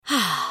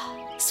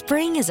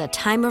Spring is a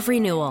time of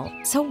renewal,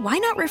 so why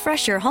not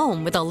refresh your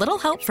home with a little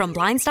help from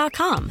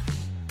Blinds.com?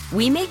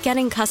 We make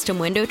getting custom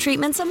window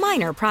treatments a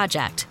minor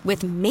project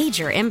with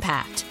major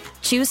impact.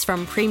 Choose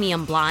from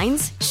premium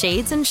blinds,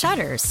 shades, and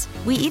shutters.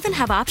 We even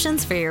have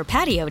options for your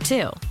patio,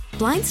 too.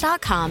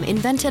 Blinds.com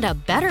invented a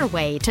better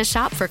way to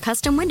shop for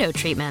custom window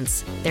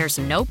treatments. There's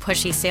no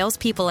pushy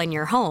salespeople in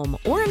your home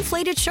or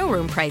inflated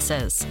showroom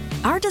prices.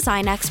 Our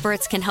design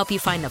experts can help you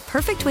find the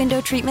perfect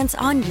window treatments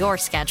on your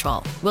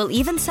schedule. We'll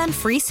even send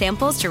free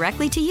samples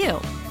directly to you.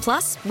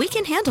 Plus, we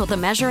can handle the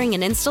measuring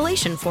and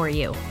installation for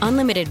you.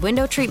 Unlimited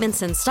window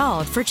treatments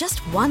installed for just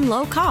one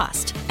low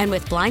cost. And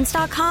with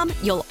Blinds.com,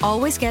 you'll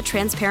always get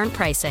transparent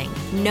pricing.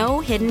 No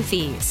hidden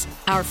fees.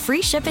 Our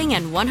free shipping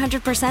and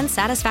 100%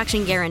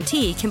 satisfaction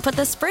guarantee can put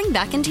the spring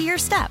back into your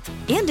step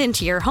and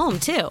into your home,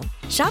 too.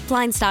 Shop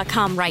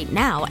Blinds.com right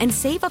now and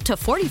save up to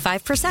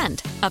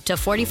 45%. Up to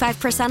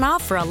 45%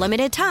 off for a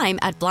limited time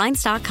at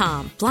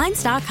Blinds.com.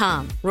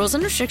 Blinds.com. Rules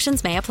and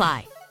restrictions may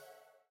apply.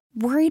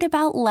 Worried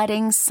about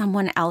letting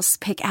someone else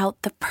pick out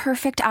the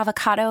perfect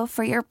avocado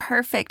for your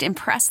perfect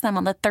impress them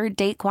on the third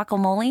date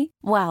guacamole?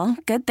 Well,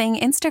 good thing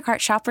Instacart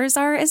shoppers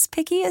are as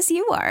picky as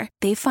you are.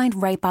 They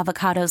find ripe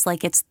avocados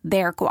like it's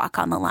their guac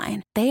on the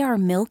line. They are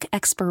milk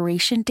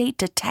expiration date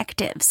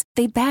detectives.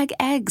 They bag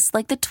eggs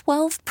like the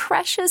 12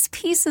 precious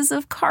pieces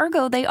of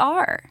cargo they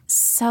are.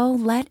 So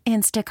let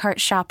Instacart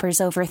shoppers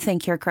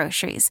overthink your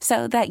groceries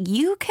so that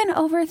you can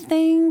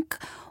overthink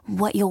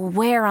what you'll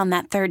wear on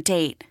that third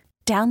date.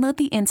 Download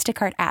the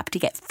Instacart app to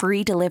get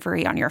free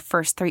delivery on your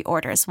first 3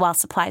 orders while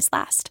supplies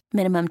last.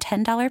 Minimum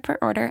 $10 per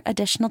order.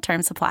 Additional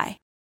terms apply.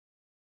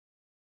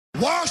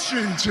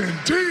 Washington,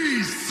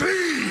 D.C.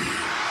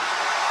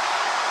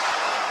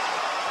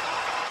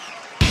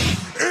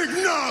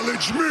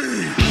 Acknowledge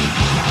me.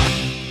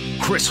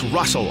 Chris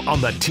Russell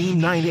on the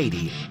Team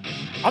 980.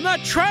 I'm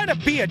not trying to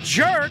be a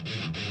jerk.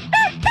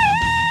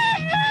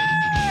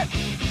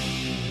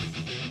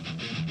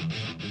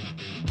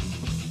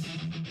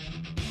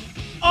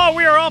 Oh,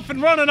 we are off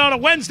and running on a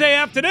Wednesday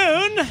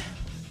afternoon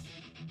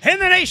in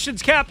the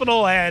nation's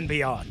capital and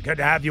beyond. Good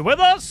to have you with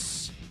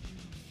us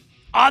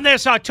on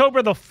this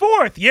October the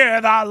 4th, year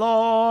of our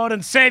Lord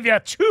and Savior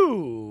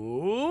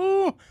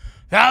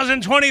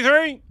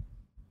 2023.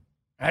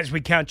 As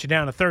we count you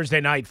down to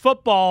Thursday night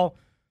football,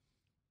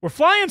 we're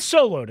flying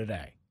solo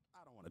today. I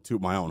don't want to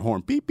toot my own horn.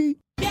 Beep, beep.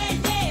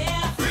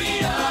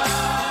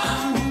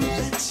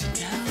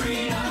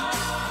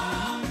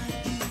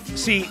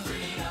 See,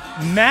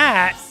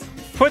 Matt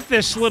put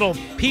this little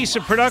piece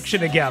of production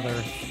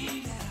together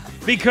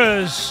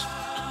because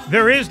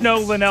there is no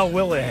Linnell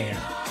Willingham.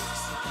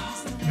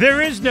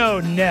 There is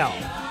no Nell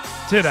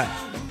today.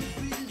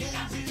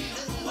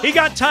 He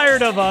got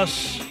tired of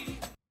us.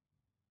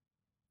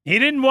 He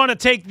didn't want to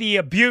take the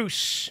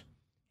abuse.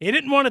 He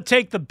didn't want to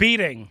take the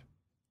beating.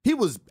 He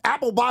was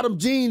apple-bottom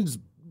jeans,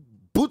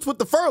 boots with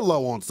the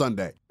furlough on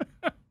Sunday.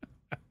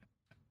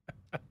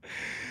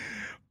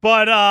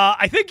 But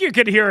I think you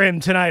could hear him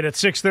tonight at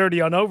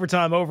 6:30 on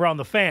Overtime over on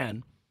the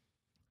Fan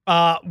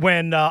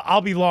when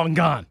I'll be long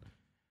gone.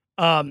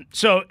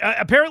 So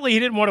apparently he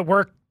didn't want to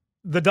work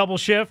the double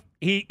shift.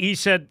 He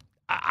said,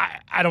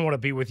 I don't want to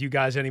be with you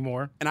guys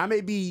anymore. And I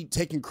may be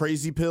taking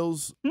crazy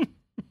pills.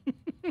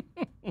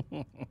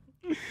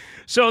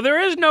 So there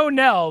is no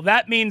Nell.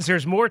 That means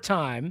there's more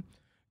time.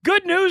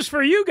 Good news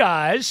for you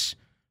guys.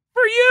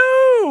 For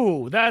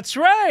you. That's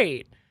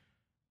right.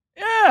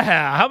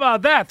 Yeah, how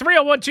about that?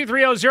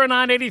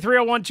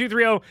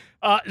 301-230-0980,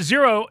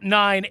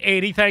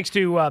 301-230-0980. Thanks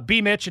to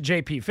B. Mitch and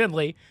JP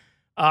Finley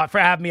for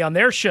having me on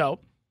their show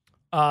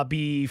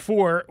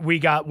before we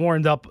got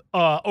warmed up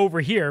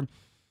over here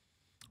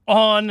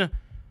on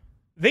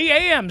the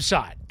AM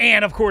side.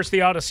 And, of course,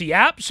 the Odyssey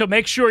app. So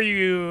make sure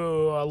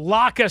you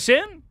lock us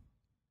in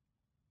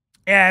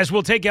as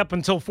we'll take you up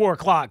until 4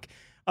 o'clock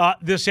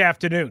this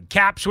afternoon.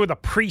 Caps with a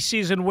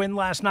preseason win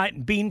last night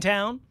in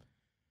Beantown.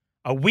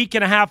 A week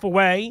and a half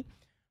away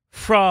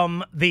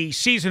from the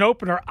season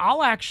opener.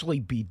 I'll actually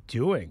be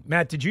doing,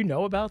 Matt, did you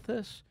know about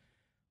this?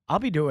 I'll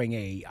be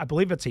doing I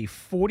believe it's a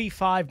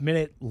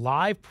 45-minute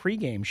live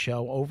pregame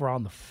show over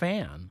on the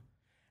Fan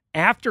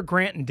after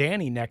Grant and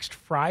Danny next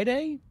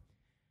Friday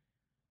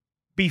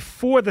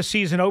before the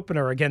season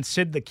opener against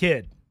Sid the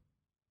Kid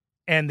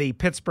and the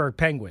Pittsburgh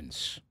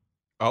Penguins.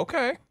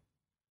 Okay.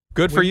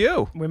 Good for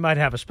you. We might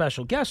have a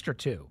special guest or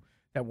two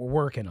that we're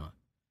working on.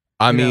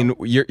 I mean,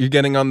 you're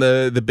getting on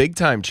the big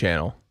time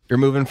channel. You're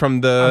moving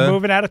from the... I'm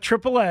moving out of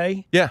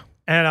AAA. Yeah.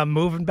 And I'm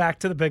moving back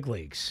to the big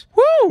leagues.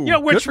 Woo!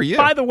 Which, good for you.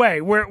 By the way,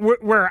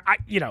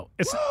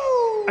 it's...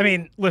 Woo! I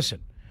mean, listen,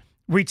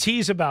 we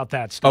tease about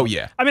that stuff. Oh,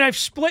 yeah. I mean, I've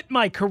split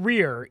my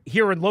career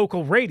here in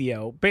local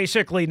radio,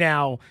 basically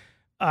now,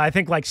 I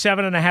think like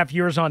 7.5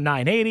 years on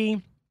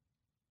 980,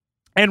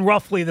 and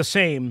roughly the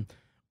same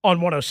on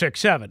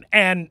 106.7.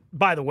 And,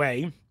 by the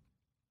way...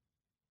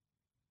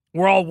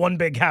 we're all one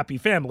big happy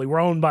family. We're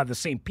owned by the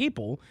same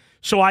people.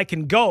 So I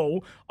can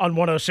go on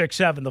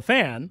 106.7 The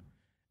Fan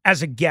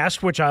as a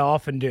guest, which I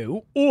often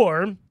do,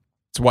 or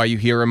That's why you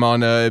hear him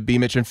on B.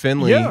 Mitch and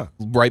Finley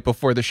right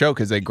before the show,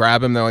 because they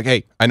grab him. They're like,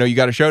 hey, I know you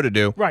got a show to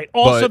do. Right.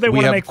 Also, but they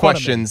want to make fun of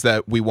me. questions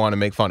that we want to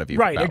make fun of you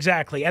Right, about.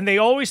 exactly. And they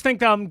always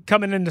think I'm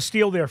coming in to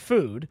steal their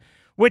food,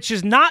 which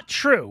is not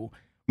true.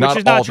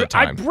 Not all the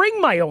time. I bring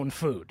my own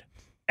food.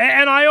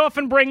 And I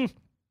often bring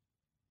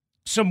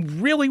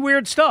some really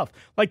weird stuff.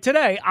 Like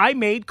today, I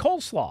made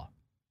coleslaw.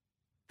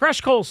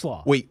 Fresh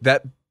coleslaw. Wait,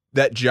 that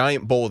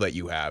giant bowl that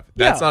you have,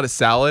 that's not a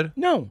salad?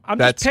 No,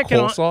 that's just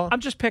picking coleslaw? I'm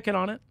just picking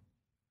on it.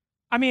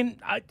 I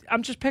mean,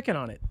 I'm just picking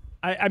on it.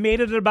 I made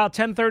it at about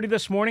 10:30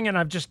 this morning, and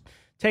I've just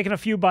taken a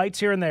few bites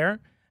here and there,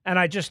 and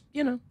I just,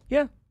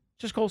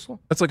 just coleslaw.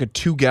 That's like a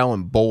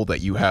 2-gallon bowl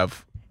that you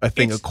have a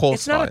thing of coleslaw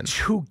It's not a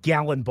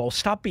 2-gallon bowl.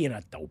 Stop being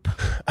a dope.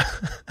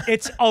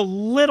 It's a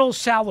little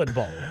salad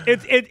bowl.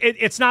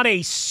 It's not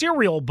a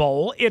cereal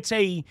bowl. It's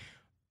a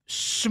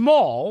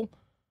small.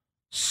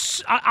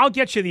 I'll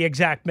get you the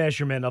exact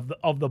measurement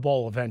of the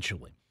bowl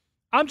eventually.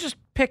 I'm just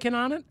picking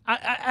on it.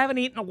 I haven't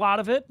eaten a lot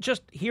of it,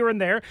 just here and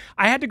there.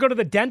 I had to go to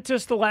the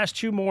dentist the last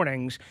 2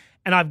 mornings,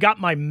 and I've got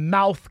my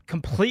mouth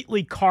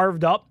completely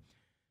carved up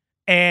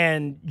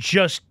and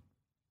just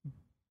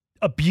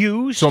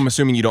abused. So I'm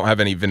assuming you don't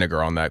have any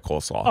vinegar on that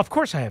coleslaw. Of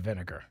course I have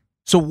vinegar.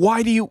 So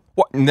why do you...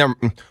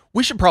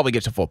 we should probably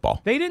get to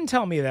football. They didn't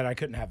tell me that I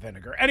couldn't have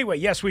vinegar. Anyway,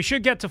 yes, we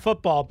should get to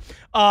football.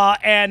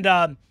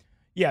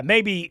 Yeah,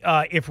 maybe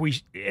if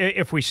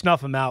we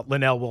snuff him out,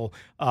 Linnell will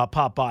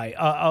pop by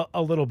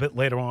a little bit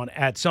later on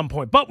at some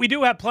point. But we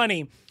do have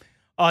plenty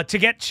to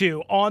get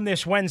to on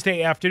this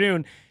Wednesday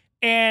afternoon.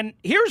 And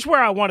here's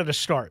where I wanted to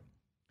start.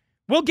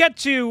 We'll get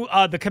to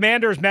the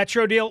Commanders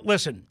Metro deal.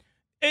 Listen,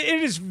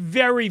 it is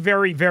very,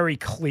 very, very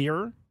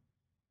clear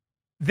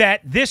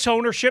that this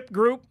ownership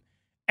group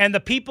and the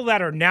people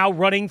that are now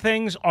running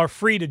things are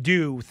free to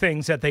do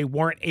things that they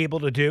weren't able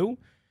to do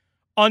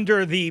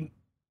under the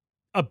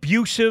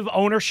abusive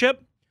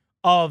ownership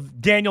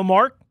of Daniel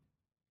Mark.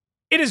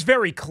 It is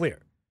very clear.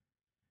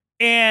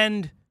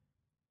 And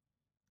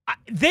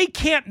they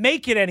can't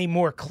make it any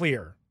more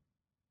clear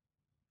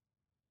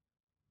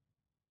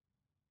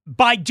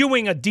by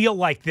doing a deal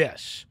like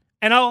this.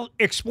 And I'll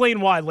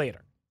explain why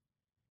later.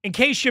 In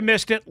case you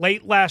missed it,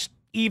 late last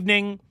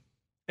evening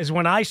is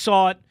when I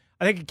saw it.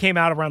 I think it came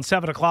out around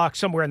 7 o'clock,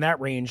 somewhere in that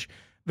range.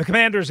 The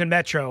Commanders and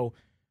Metro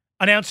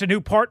announced a new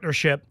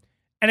partnership.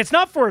 And it's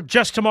not for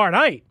just tomorrow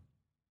night.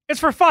 It's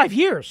for 5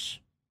 years.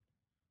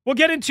 We'll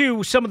get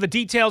into some of the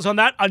details on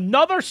that.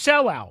 Another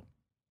sellout.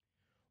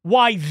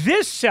 Why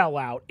this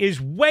sellout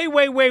is way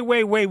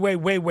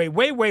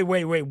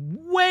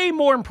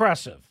more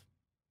impressive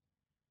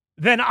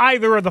than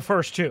either of the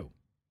first two.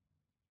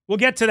 We'll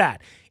get to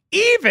that.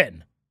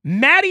 Even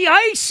Matty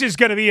Ice is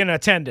going to be in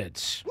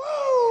attendance.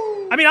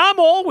 Woo! I mean, I'm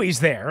always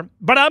there,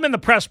 but I'm in the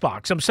press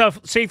box. I'm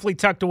safely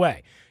tucked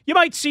away. You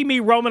might see me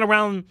roaming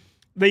around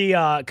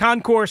the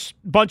concourse.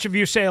 Bunch of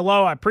you say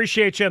hello. I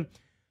appreciate you.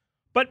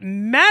 But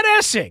Matt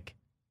Essig,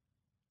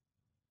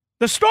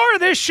 the star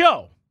of this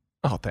show,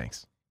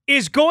 thanks,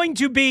 is going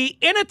to be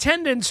in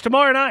attendance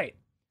tomorrow night.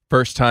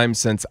 First time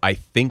since I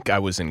think I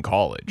was in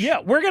college. Yeah,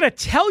 we're going to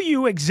tell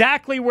you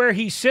exactly where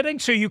he's sitting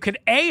so you can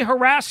A,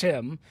 harass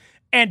him,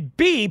 and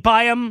B,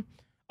 buy him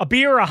a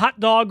beer, a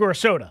hot dog, or a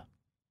soda.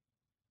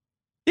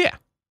 Yeah,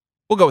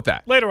 we'll go with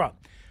that. Later on.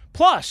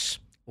 Plus,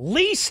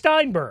 Lee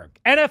Steinberg,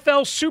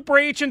 NFL super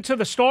agent to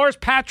the stars,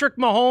 Patrick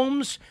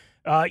Mahomes,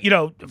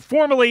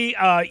 formerly,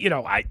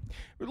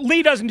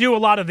 Lee doesn't do a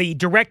lot of the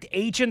direct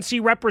agency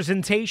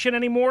representation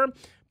anymore,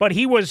 but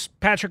he was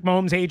Patrick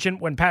Mahomes'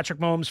 agent when Patrick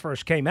Mahomes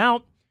first came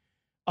out.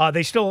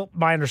 They still,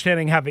 my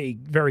understanding, have a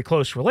very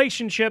close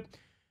relationship.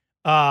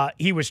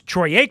 He was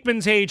Troy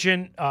Aikman's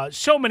agent.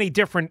 So many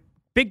different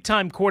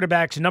big-time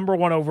quarterbacks, number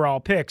 1 overall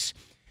picks.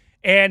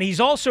 And he's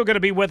also going to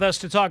be with us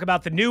to talk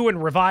about the new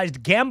and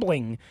revised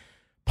gambling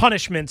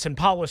punishments and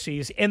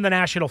policies in the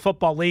National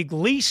Football League.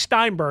 Lee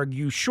Steinberg,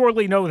 you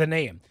surely know the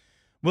name,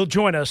 will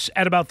join us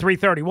at about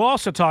 3:30. We'll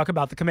also talk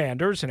about the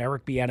Commanders and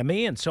Eric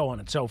Bieniemy and so on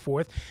and so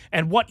forth,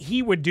 and what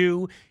he would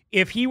do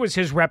if he was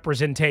his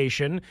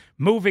representation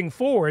moving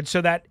forward,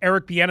 so that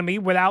Eric Bieniemy,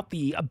 without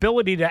the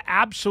ability to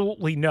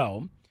absolutely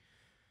know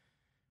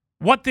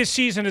what this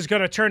season is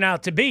going to turn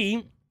out to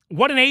be,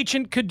 what an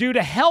agent could do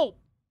to help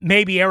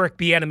maybe Eric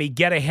Bieniemy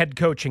get a head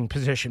coaching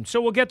position.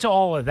 So we'll get to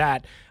all of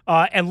that,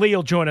 and Lee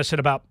will join us at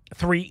about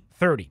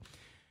 3:30.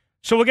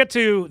 So we'll get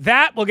to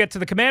that. We'll get to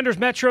the Commanders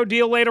Metro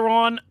deal later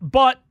on,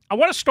 but I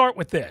want to start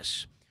with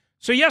this.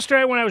 So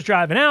yesterday when I was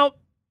driving out,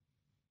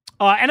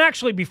 and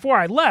actually before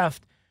I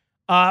left,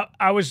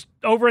 I was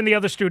over in the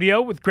other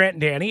studio with Grant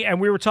and Danny, and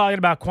we were talking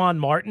about Quan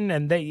Martin,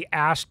 and they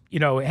asked,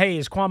 hey,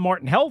 is Quan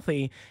Martin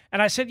healthy?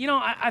 And I said,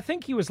 I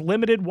think he was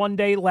limited one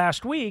day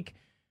last week,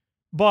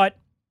 but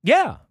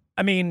yeah,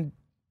 I mean,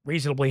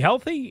 reasonably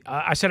healthy.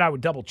 I said I would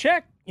double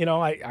check.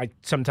 I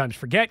sometimes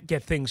forget,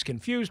 get things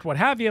confused, what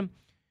have you.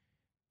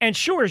 And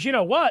sure as you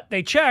know what,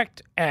 they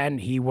checked,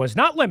 and he was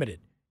not limited.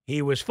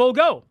 He was full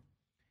go.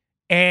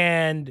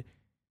 And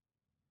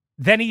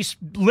then he's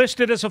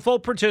listed as a full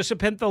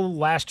participant the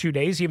last 2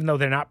 days, even though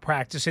they're not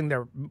practicing.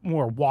 They're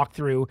more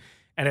walkthrough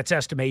and its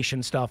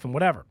estimation stuff and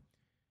whatever.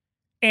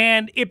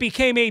 And it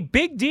became a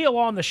big deal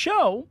on the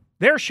show,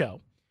 their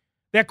show,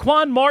 that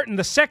Quan Martin,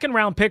 the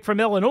second-round pick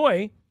from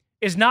Illinois,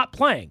 is not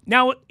playing.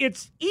 Now,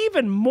 it's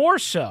even more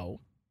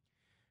so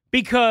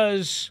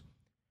because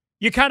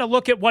you kind of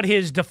look at what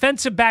his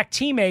defensive back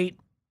teammate,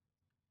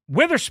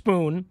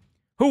 Witherspoon,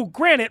 who,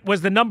 granted,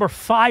 was the number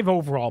 5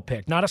 overall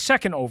pick, not a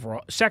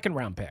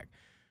second-round pick,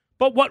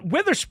 but what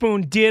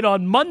Witherspoon did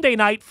on Monday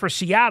night for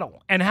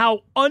Seattle and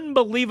how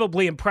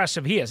unbelievably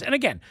impressive he is. And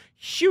again,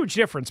 huge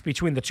difference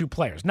between the two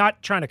players,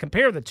 not trying to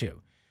compare the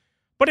two.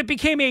 But it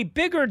became a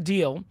bigger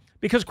deal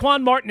because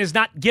Quan Martin is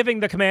not giving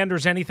the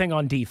Commanders anything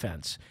on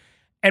defense.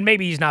 And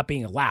maybe he's not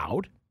being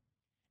allowed.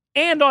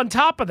 And on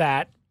top of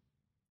that,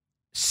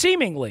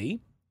 seemingly,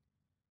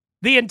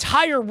 the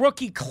entire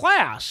rookie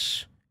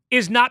class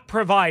is not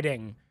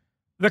providing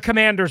the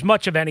Commanders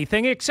much of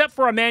anything except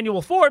for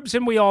Emmanuel Forbes,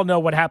 and we all know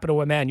what happened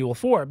to Emmanuel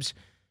Forbes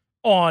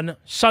on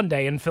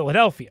Sunday in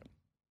Philadelphia.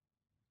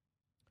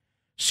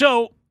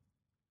 So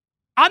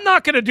I'm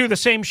not going to do the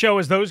same show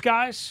as those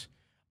guys.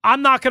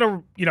 I'm not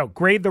going to,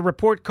 grade the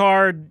report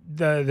card,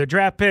 the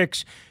draft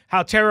picks,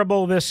 how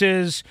terrible this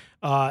is.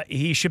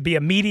 He should be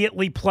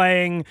immediately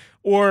playing,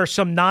 or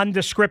some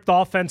nondescript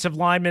offensive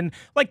lineman.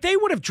 Like, they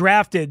would have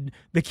drafted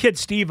the kid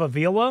Steve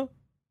Avila,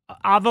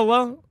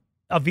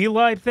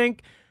 I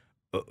think,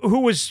 who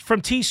was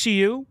from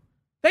TCU.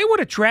 They would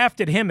have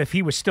drafted him if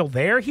he was still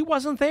there. He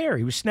wasn't there.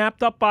 He was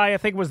snapped up by, I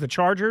think it was the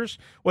Chargers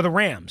or the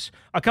Rams,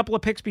 a couple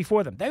of picks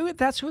before them.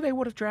 That's who they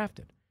would have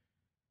drafted.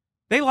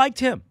 They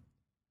liked him.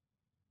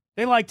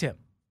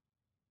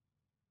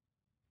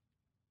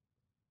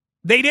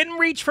 They didn't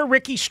reach for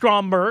Ricky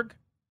Stromberg,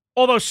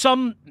 although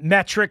some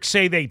metrics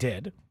say they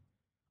did.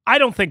 I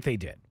don't think they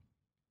did.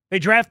 They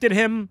drafted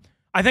him,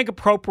 I think,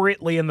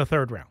 appropriately in the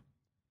third round.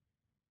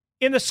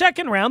 In the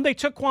second round, they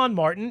took Quan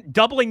Martin,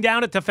 doubling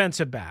down at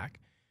defensive back.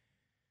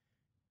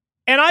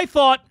 And I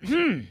thought,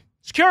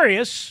 it's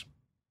curious,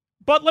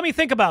 but let me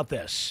think about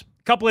this.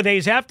 A couple of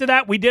days after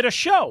that, we did a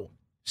show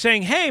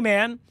saying, hey,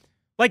 man,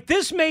 like,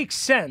 this makes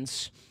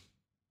sense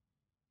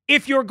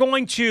if you're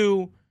going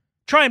to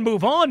try and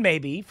move on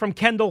maybe from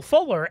Kendall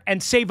Fuller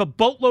and save a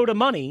boatload of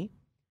money,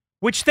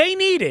 which they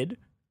needed,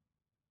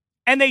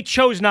 and they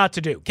chose not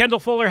to do. Kendall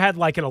Fuller had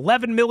like an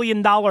 $11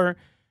 million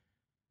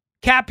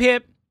cap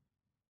hit.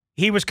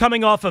 He was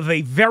coming off of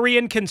a very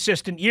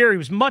inconsistent year. He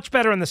was much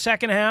better in the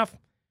second half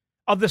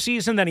of the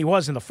season than he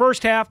was in the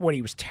first half, when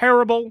he was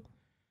terrible.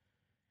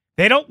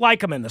 They don't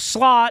like him in the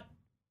slot.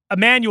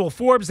 Emmanuel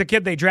Forbes, the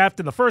kid they drafted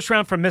in the first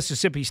round from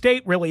Mississippi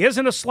State, really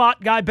isn't a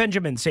slot guy.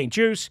 Benjamin St.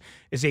 Juste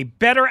is a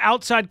better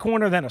outside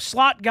corner than a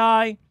slot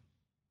guy.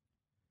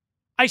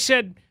 I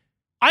said,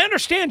 I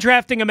understand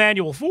drafting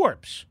Emmanuel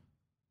Forbes.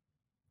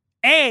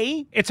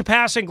 A, it's a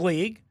passing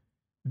league.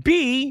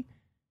 B,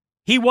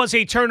 he was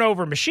a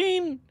turnover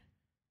machine.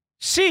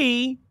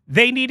 C,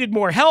 they needed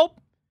more help.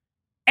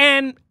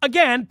 And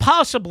again,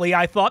 possibly,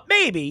 I thought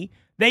maybe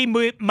they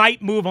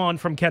might move on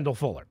from Kendall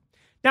Fuller.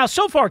 Now,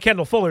 so far,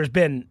 Kendall Fuller has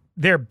been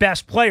their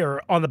best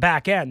player on the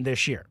back end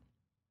this year.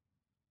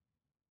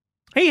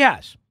 He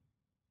has.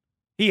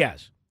 I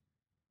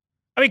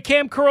mean,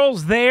 Cam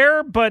Curl's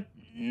there, but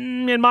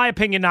in my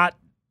opinion,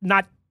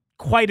 not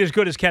quite as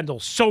good as Kendall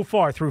so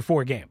far through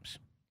 4 games.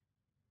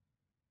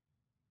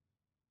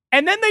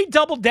 And then they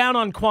doubled down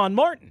on Quan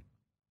Martin.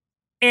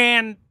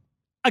 And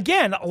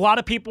again, a lot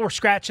of people were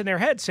scratching their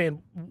heads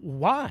saying,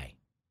 why?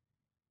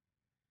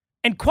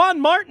 And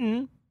Quan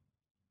Martin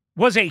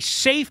was a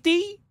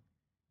safety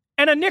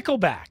and a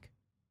nickelback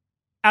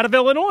out of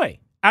Illinois,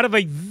 out of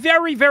a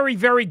very, very,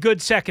 very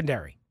good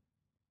secondary.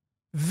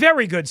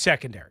 Very good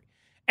secondary.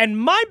 And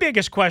my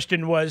biggest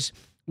question was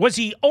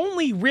he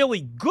only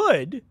really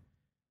good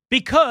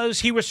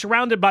because he was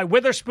surrounded by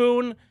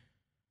Witherspoon,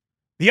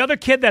 the other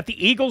kid that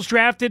the Eagles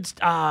drafted,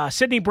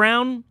 Sidney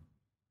Brown,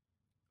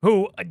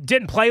 who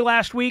didn't play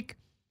last week,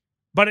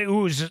 but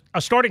who was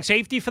a starting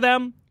safety for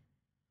them?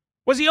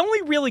 Was he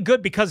only really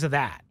good because of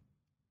that?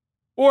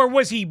 Or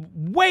was he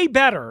way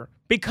better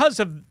because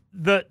of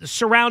the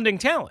surrounding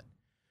talent?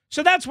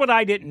 So that's what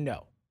I didn't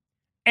know.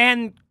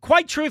 And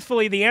quite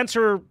truthfully, the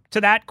answer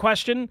to that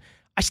question,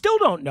 I still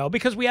don't know,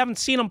 because we haven't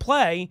seen him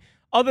play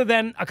other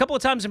than a couple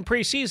of times in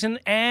preseason,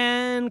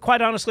 and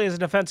quite honestly, as a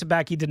defensive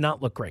back, he did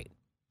not look great.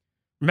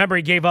 Remember,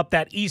 he gave up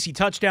that easy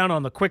touchdown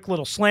on the quick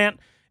little slant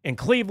in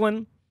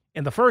Cleveland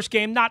in the first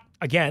game. Not,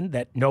 again,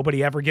 that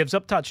nobody ever gives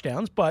up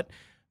touchdowns, but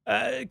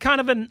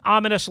kind of an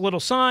ominous little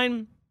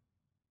sign.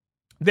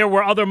 There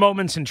were other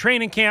moments in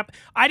training camp.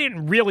 I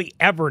didn't really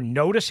ever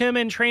notice him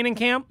in training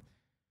camp,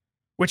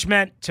 which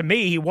meant to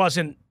me he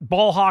wasn't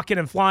ball hawking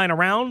and flying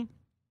around.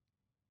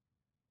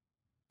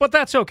 But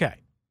that's okay.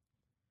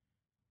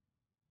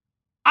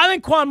 I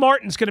think Quan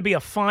Martin's going to be a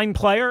fine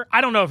player.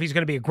 I don't know if he's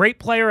going to be a great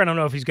player. I don't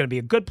know if he's going to be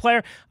a good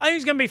player. I think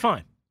he's going to be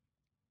fine.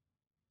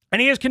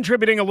 And he is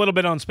contributing a little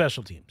bit on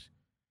special teams.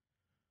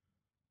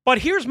 But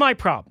here's my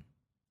problem.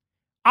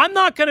 I'm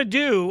not going to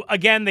do,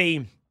 again,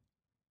 the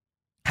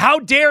how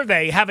dare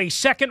they have a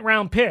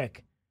second-round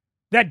pick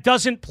that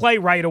doesn't play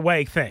right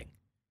away thing.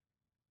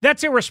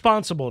 That's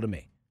irresponsible to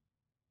me.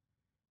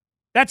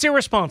 That's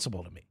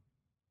irresponsible to me.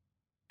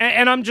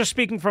 And I'm just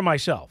speaking for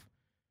myself.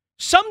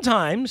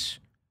 Sometimes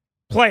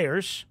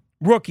players,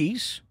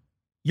 rookies,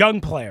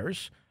 young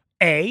players,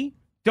 A,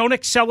 don't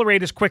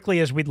accelerate as quickly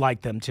as we'd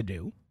like them to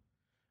do.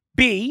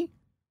 B,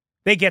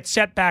 they get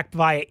set back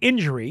via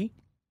injury,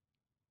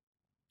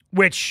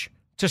 which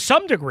to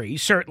some degree,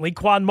 certainly,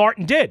 Quan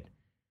Martin did.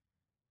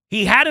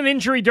 He had an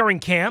injury during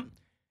camp,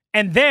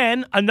 and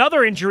then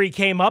another injury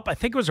came up. I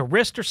think it was a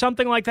wrist or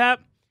something like that,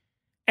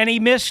 and he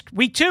missed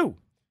week 2.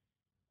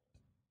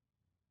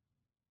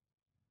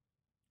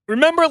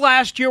 Remember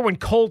last year when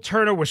Cole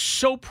Turner was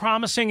so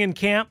promising in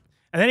camp,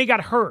 and then he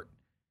got hurt,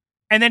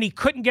 and then he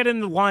couldn't get in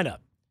the lineup,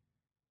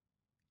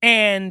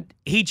 and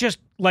he just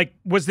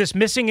was this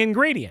missing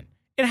ingredient.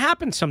 It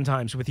happens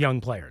sometimes with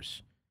young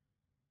players.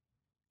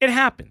 It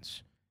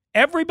happens.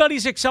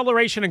 Everybody's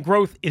acceleration and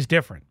growth is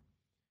different.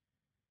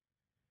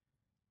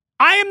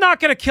 I am not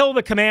going to kill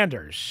the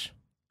Commanders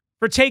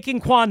for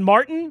taking Quan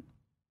Martin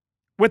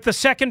with the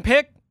second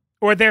pick,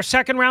 or their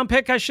second round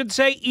pick, I should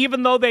say,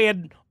 even though they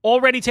had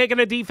already taken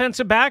a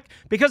defensive back,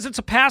 because it's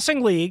a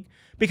passing league,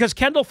 because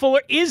Kendall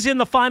Fuller is in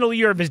the final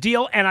year of his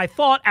deal, and I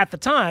thought at the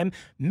time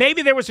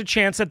maybe there was a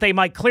chance that they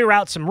might clear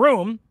out some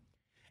room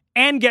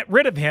and get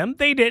rid of him.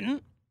 They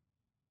didn't.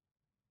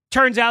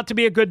 Turns out to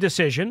be a good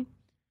decision.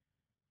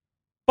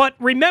 But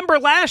remember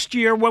last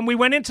year when we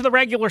went into the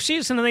regular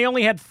season and they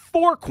only had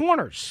 4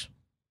 corners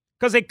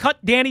because they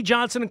cut Danny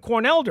Johnson and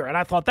Cornelder, and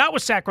I thought that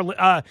was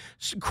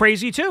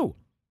crazy too.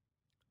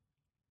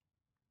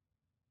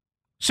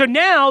 So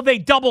now they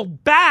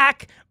doubled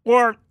back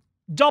or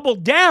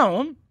doubled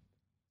down,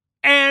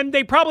 and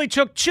they probably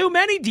took too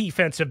many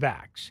defensive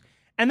backs.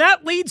 And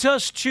that leads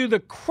us to the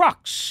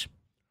crux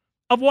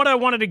of what I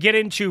wanted to get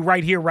into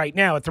right here, right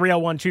now at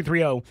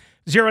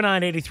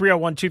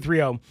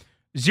 301-230-0980,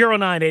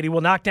 301-230-0980. We'll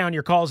knock down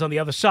your calls on the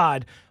other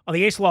side on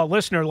the Ace Law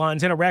listener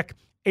lines. In a rec,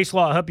 Ace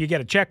Law will help you get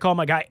a check. Call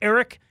my guy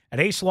Eric at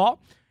Ace Law,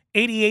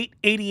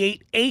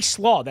 8888 Ace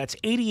Law. That's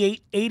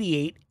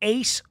 8888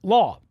 Ace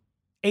Law.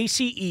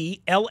 ACELAW,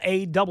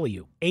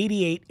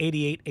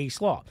 8888 Ace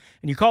Law.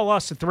 And you call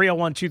us at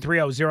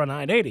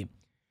 301-230-0980.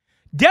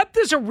 Depth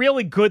is a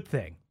really good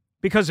thing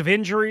because of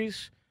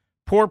injuries,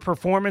 poor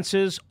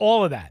performances,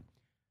 all of that.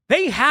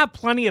 They have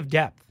plenty of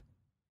depth.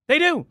 They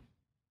do.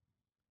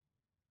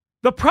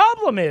 The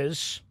problem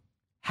is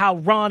how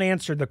Ron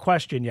answered the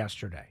question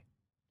yesterday.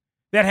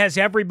 That has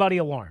everybody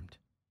alarmed.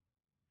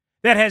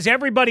 That has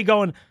everybody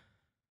going,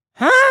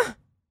 huh?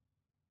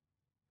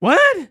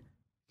 What?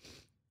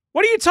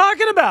 What are you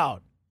talking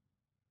about?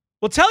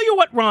 We'll tell you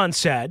what Ron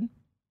said.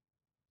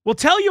 We'll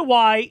tell you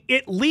why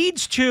it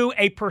leads to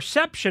a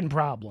perception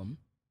problem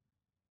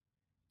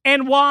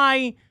and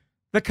why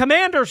the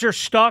Commanders are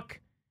stuck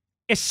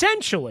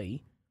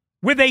essentially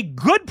with a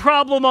good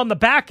problem on the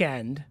back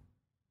end,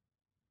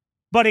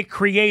 but it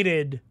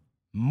created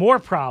more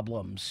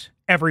problems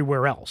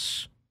everywhere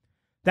else.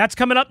 That's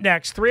coming up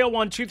next.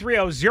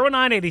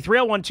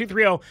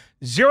 301-230-0980,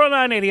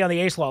 301-230-0980 on the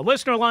Ace Law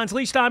listener lines.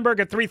 Lee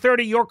Steinberg at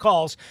 3:30. Your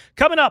calls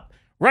coming up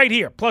right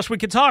here. Plus, we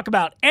can talk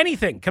about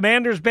anything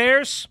Commanders,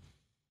 Bears,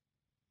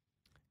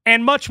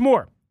 and much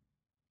more.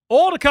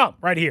 All to come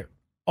right here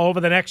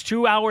over the next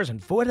 2 hours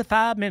and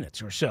 45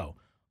 minutes or so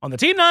on the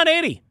Team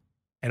 980,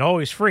 and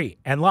always free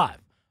and live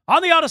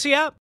on the Odyssey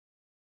app.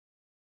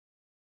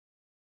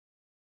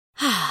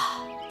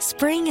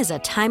 Spring is a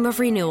time of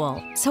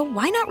renewal, so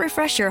why not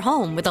refresh your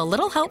home with a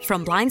little help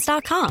from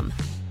Blinds.com?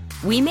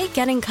 We make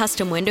getting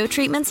custom window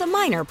treatments a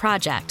minor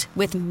project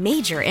with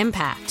major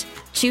impact.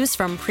 Choose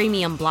from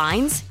premium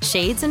blinds,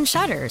 shades, and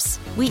shutters.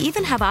 We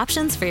even have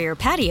options for your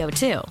patio,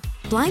 too.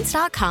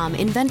 Blinds.com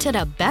invented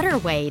a better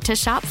way to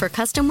shop for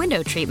custom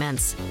window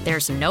treatments.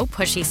 There's no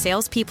pushy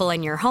salespeople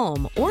in your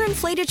home or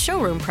inflated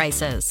showroom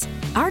prices.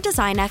 Our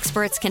design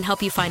experts can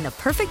help you find the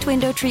perfect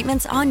window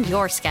treatments on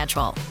your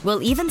schedule.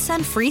 We'll even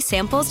send free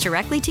samples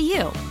directly to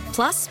you.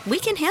 Plus, we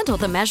can handle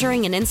the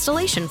measuring and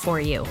installation for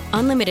you.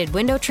 Unlimited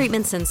window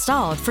treatments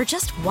installed for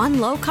just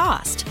one low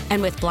cost. And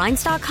with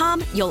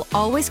Blinds.com, you'll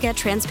always get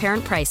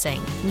transparent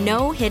pricing.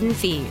 No hidden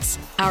fees.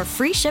 Our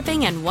free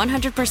shipping and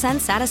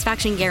 100%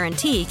 satisfaction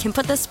guarantee can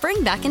put the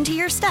spring back into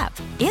your step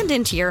and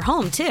into your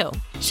home, too.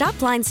 Shop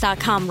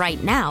Blinds.com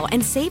right now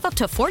and save up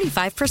to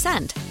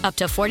 45%. Up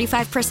to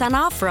 45%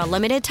 off for a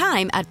limited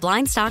time at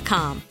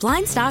Blinds.com.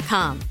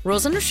 Blinds.com.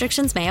 Rules and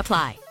restrictions may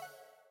apply.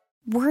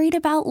 Worried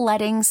about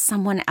letting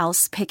someone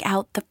else pick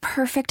out the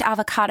perfect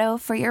avocado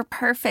for your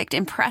perfect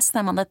impress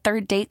them on the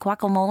third date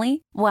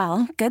guacamole?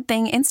 Well, good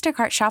thing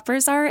Instacart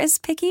shoppers are as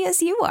picky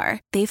as you are.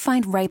 They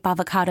find ripe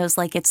avocados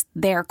like it's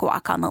their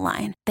guac on the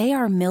line. They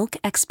are milk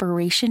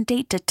expiration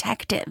date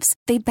detectives.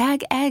 They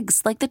bag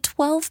eggs like the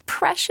 12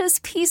 precious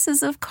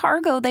pieces of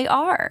cargo they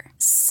are.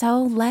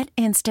 So let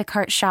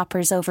Instacart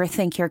shoppers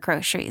overthink your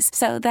groceries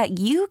so that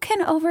you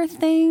can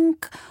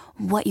overthink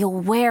what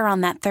you'll wear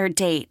on that third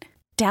date.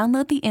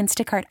 Download the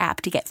Instacart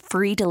app to get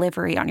free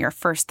delivery on your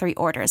first 3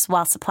 orders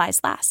while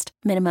supplies last.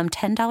 Minimum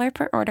 $10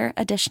 per order.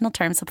 Additional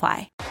terms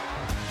apply.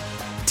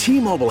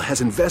 T-Mobile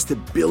has invested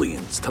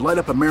billions to light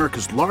up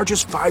America's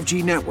largest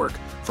 5G network,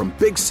 from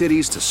big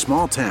cities to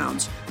small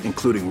towns,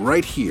 including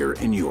right here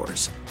in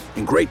yours.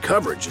 And great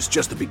coverage is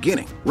just the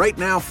beginning. Right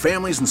now,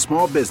 families and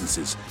small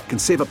businesses can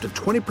save up to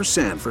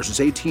 20% versus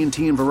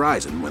AT&T and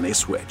Verizon when they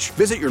switch.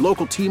 Visit your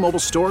local T-Mobile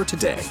store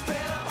today.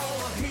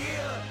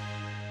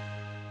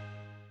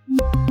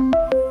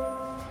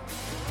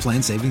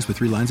 Plan savings with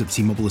 3 lines of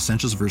T-Mobile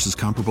Essentials versus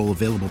comparable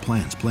available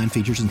plans. Plan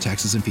features and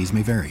taxes and fees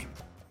may vary.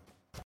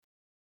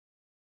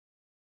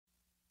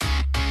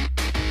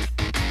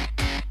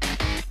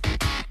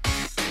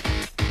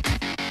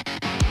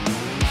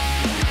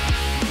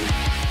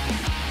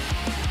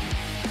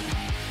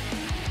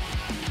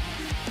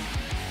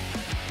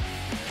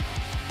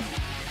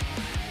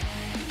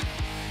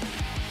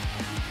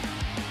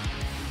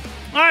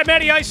 All right,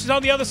 Matty Ice is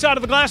on the other side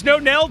of the glass. No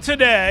Nell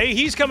today.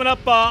 He's coming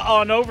up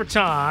on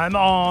overtime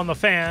on the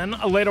Fan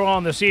later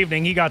on this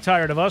evening. He got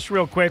tired of us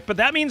real quick, but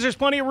that means there's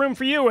plenty of room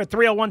for you at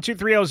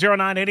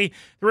 301-230-0980,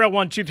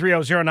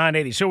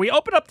 301-230-0980. So we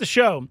open up the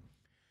show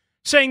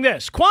saying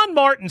this. Quan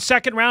Martin,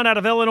 second round out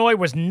of Illinois,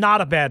 was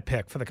not a bad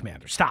pick for the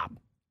Commanders. Stop.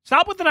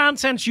 Stop with the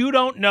nonsense. You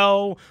don't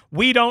know.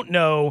 We don't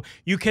know.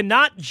 You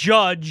cannot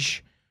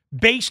judge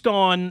based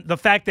on the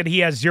fact that he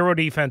has 0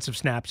 defensive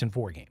snaps in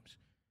 4 games.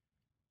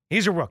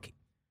 He's a rookie.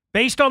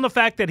 Based on the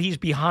fact that he's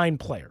behind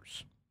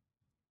players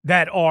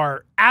that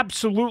are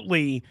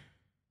absolutely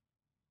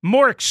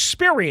more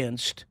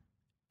experienced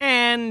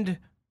and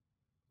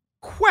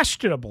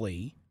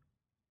questionably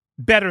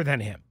better than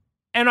him.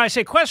 And I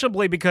say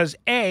questionably because,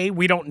 A,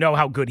 we don't know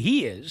how good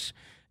he is,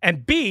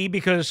 and B,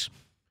 because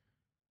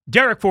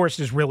Derek Forrest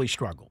has really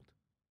struggled.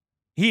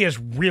 He has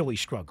really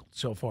struggled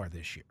so far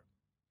this year.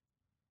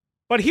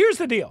 But here's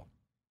the deal.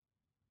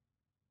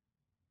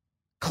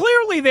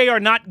 Clearly, they are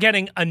not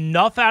getting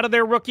enough out of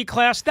their rookie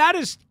class. That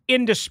is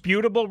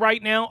indisputable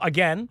right now.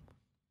 Again,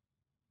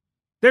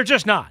 they're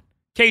just not.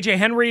 KJ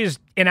Henry is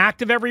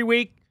inactive every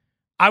week.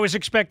 I was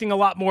expecting a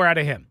lot more out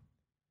of him.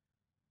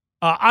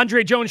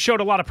 Andre Jones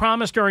showed a lot of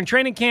promise during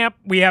training camp.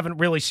 We haven't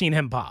really seen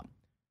him pop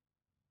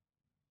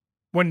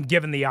when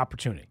given the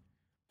opportunity.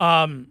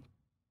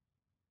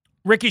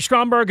 Ricky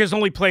Stromberg has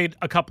only played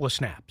a couple of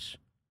snaps.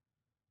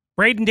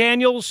 Braden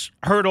Daniels,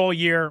 hurt all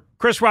year.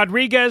 Chris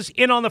Rodriguez,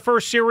 in on the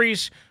first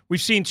series. We've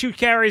seen 2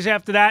 carries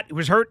after that. He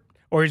was hurt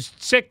or he's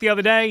sick the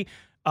other day.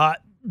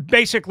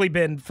 Basically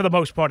been, for the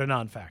most part, a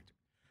non-factor.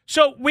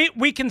 So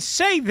we can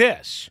say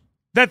this,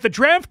 that the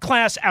draft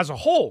class as a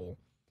whole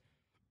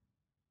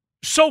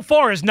so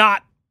far is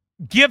not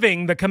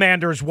giving the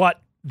Commanders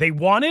what they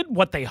wanted,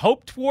 what they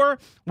hoped for,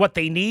 what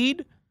they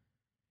need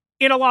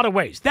in a lot of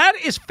ways. That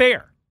is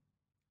fair.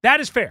 That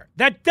is fair.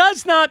 That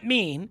does not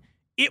mean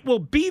it will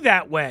be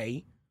that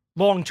way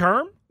long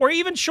term or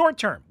even short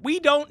term. We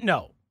don't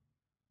know.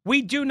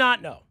 We do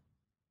not know.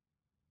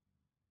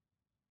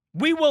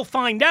 We will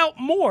find out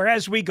more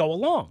as we go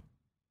along.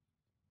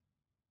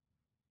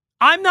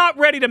 I'm not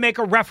ready to make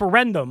a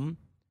referendum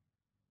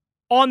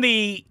on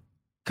the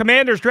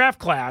Commanders draft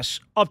class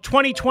of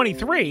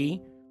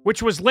 2023,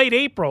 which was late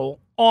April,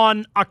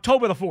 on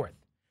October the 4th.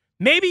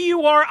 Maybe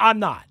you are, I'm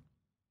not.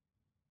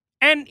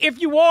 And if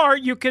you are,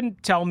 you can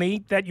tell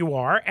me that you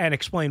are and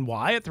explain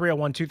why at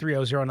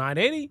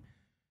 301-230-0980.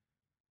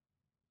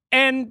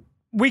 And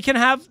we can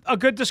have a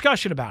good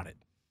discussion about it.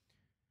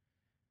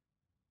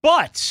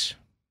 But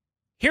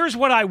here's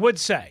what I would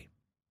say.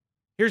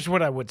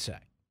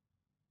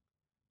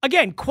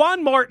 Again,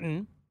 Quan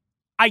Martin,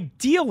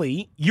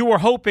 ideally, you were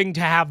hoping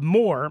to have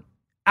more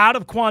out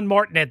of Quan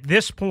Martin at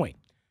this point.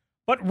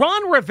 But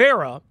Ron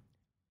Rivera,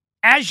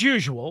 as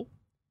usual,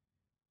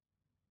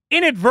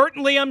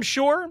 inadvertently, I'm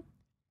sure,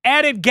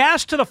 added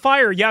gas to the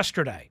fire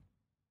yesterday.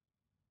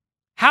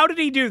 How did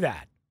he do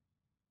that?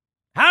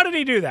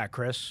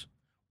 Chris?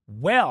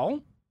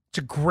 Well, it's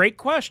a great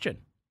question.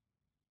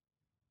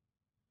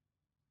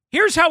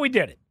 Here's how he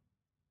did it.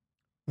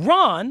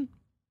 Ron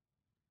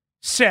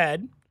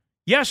said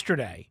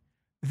yesterday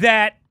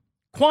that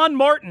Quan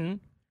Martin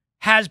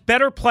has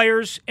better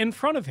players in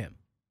front of him.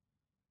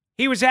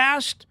 He was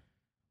asked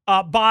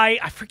by,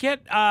 I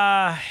forget,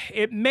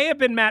 it may have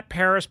been Matt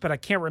Paris, but I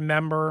can't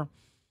remember.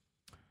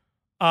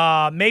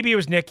 Maybe it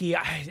was Nicky.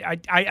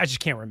 I just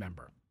can't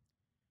remember.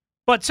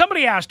 But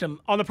somebody asked him,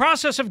 on the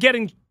process of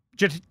getting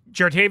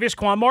Jartavius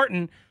Quan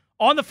Martin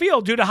on the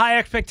field due to high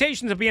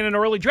expectations of being an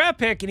early draft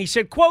pick, and he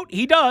said, quote,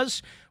 he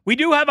does. We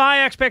do have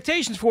high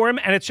expectations for him,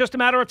 and it's just a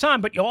matter of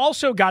time. But you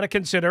also got to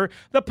consider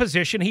the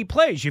position he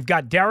plays. You've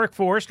got Derek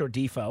Forrest, or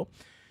Defo.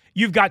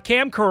 You've got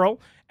Cam Curl,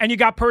 and you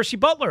got Percy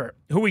Butler,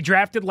 who we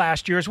drafted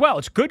last year as well.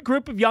 It's a good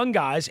group of young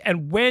guys,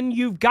 and when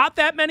you've got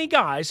that many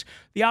guys,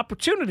 the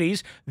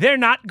opportunities, they're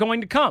not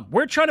going to come.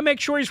 We're trying to make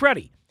sure he's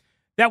ready.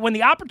 That when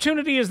the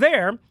opportunity is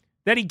there,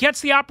 that he gets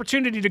the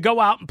opportunity to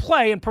go out and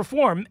play and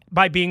perform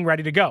by being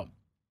ready to go.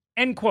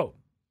 End quote.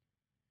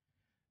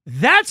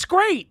 That's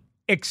great,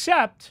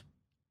 except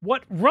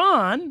what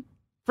Ron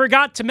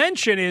forgot to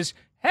mention is,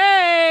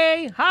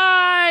 hey,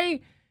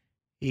 hi,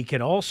 he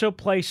can also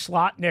play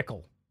slot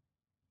nickel.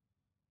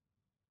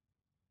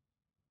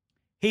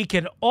 he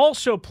can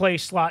also play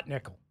slot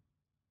nickel.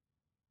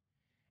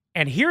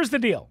 And here's the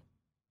deal.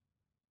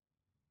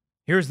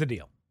 Here's the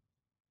deal.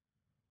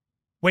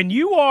 When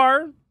you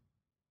are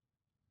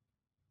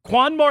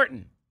Quan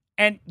Martin,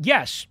 and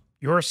yes,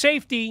 you're a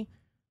safety,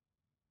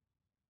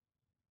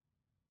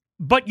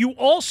 but you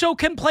also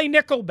can play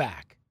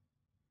nickelback,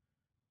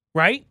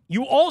 right?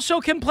 You also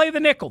can play the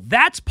nickel.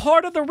 That's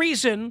part of the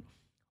reason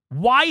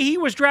why he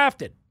was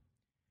drafted.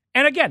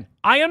 And again,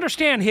 I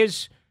understand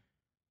his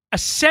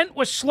ascent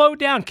was slowed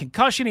down.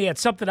 Concussion, he had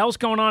something else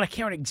going on. I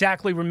can't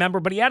exactly remember,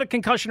 but he had a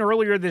concussion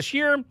earlier this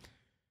year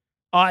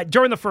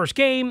during the first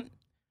game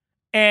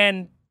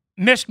and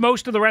missed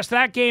most of the rest of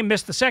that game,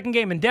 missed the second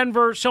game in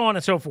Denver, so on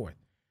and so forth.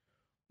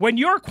 When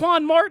you're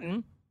Quan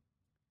Martin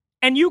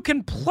and you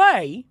can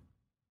play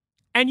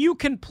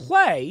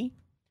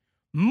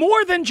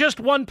more than just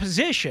one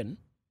position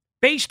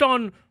based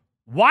on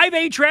why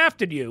they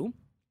drafted you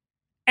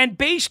and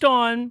based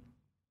on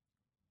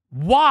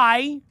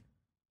why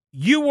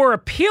you were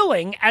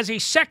appealing as a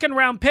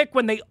second-round pick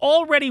when they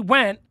already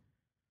went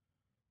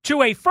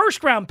to a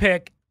first-round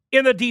pick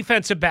in the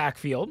defensive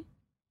backfield.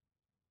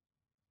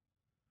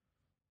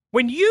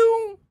 When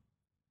you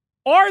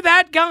are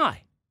that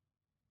guy,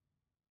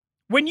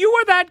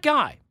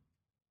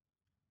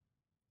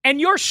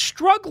 and you're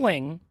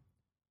struggling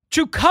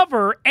to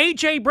cover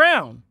A.J.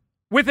 Brown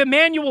with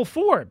Emmanuel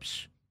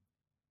Forbes,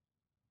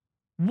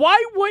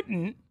 why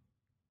wouldn't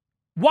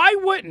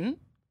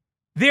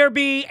there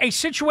be a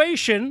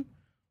situation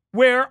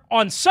where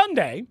on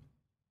Sunday,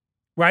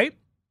 right,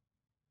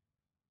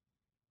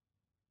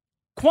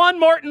 Quan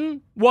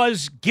Martin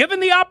was given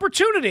the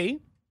opportunity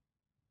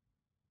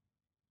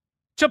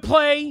to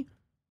play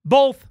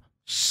both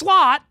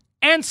slot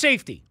and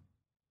safety?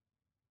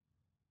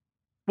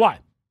 Why?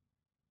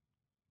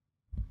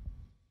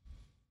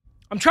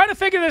 I'm trying to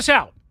figure this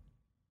out.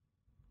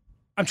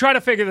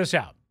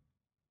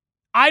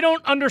 I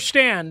don't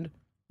understand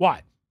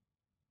why.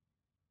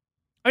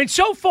 I mean,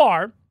 so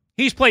far,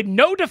 he's played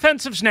no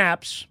defensive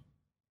snaps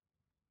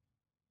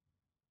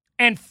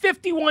and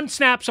 51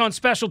 snaps on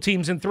special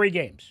teams in 3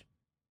 games.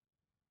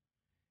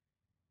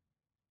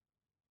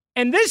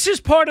 And this is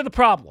part of the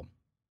problem.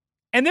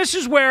 And this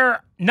is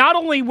where not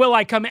only will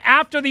I come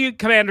after the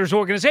Commanders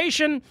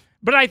organization,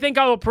 but I think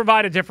I will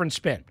provide a different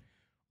spin.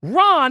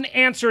 Ron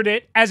answered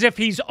it as if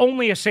he's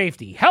only a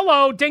safety.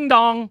 Hello, ding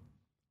dong.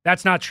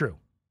 That's not true.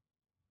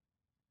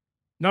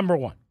 Number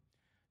one.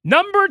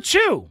 Number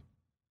two.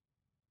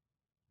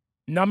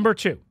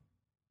 The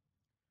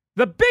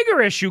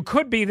bigger issue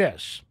could be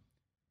this.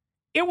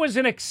 It was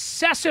an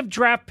excessive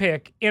draft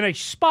pick in a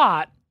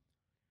spot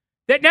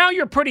that now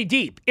you're pretty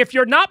deep. If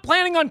you're not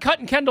planning on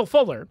cutting Kendall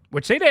Fuller,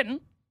 which they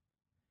didn't,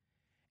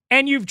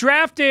 and you've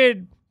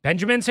drafted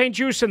Benjamin St.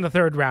 Juste in the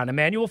 3rd round,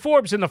 Emmanuel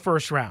Forbes in the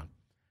 1st round,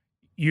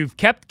 you've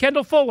kept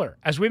Kendall Fuller,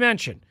 as we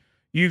mentioned.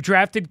 You've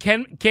drafted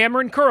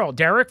Cameron Curl,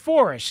 Derek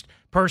Forrest,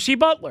 Percy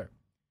Butler.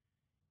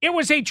 It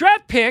was a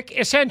draft pick,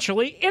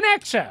 essentially, in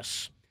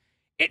excess.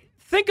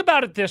 Think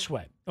about it this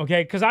way,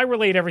 okay? Because I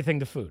relate everything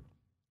to food,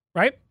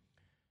 right?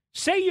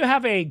 Say you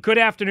have a good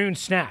afternoon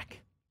snack,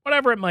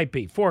 whatever it might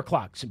be, 4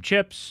 o'clock, some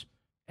chips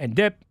and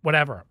dip,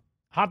 whatever,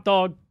 hot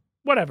dog,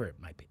 whatever it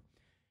might be.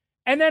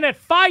 And then at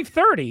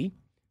 5:30,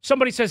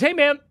 somebody says, hey,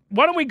 man,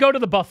 why don't we go to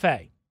the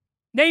buffet?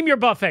 Name your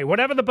buffet,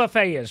 whatever the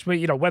buffet is,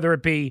 whether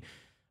it be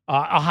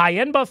a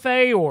high-end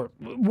buffet or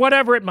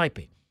whatever it might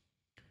be.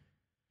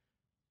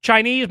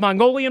 Chinese,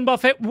 Mongolian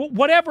buffet,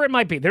 whatever it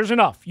might be. There's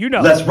enough. You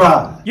know. Let's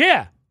ride.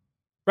 Yeah.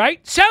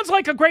 Right? Sounds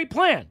like a great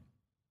plan.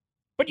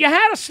 But you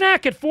had a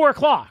snack at 4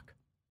 o'clock.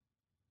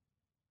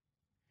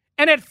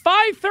 And at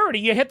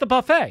 5:30, you hit the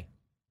buffet.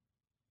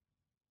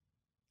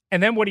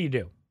 And then what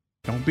do?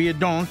 Don't be a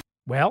donk.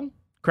 Well,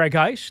 Craig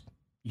Heist,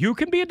 you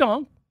can be a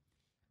donk.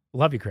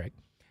 Love you, Craig.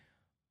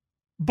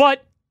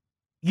 But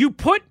you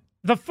put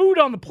the food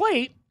on the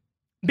plate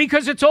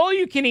because it's all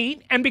you can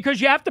eat and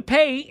because you have to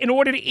pay in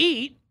order to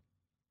eat.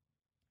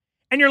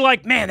 And you're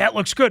like, man, that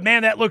looks good.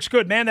 Man, that looks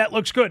good. Man, that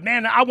looks good.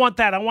 Man, I want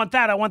that. I want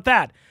that. I want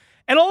that.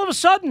 And all of a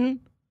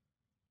sudden,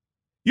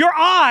 your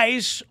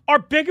eyes are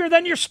bigger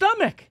than your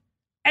stomach.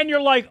 And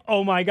you're like,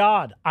 oh my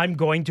God, I'm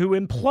going to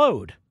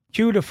implode.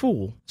 Cue the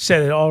fool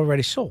said it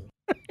already so.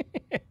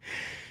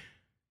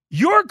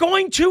 You're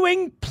going to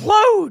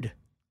implode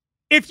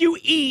if you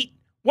eat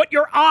what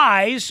your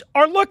eyes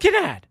are looking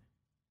at.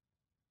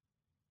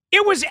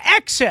 It was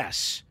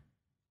excess.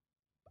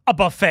 A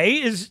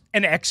buffet is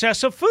an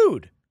excess of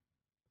food,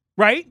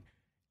 right?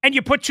 And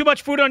you put too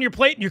much food on your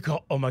plate and you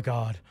go, oh my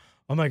God,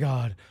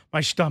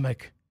 my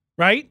stomach,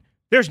 right?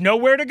 There's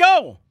nowhere to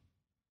go.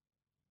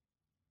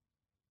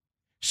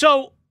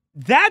 So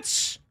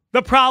that's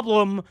the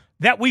problem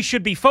that we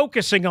should be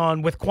focusing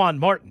on with Quan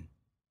Martin.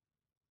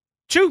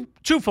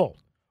 Twofold.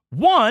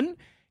 One,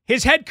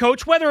 his head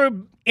coach, whether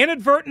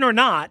inadvertent or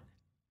not,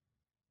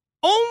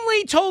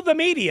 only told the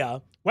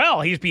media,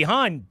 well, he's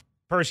behind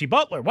Percy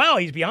Butler. Well,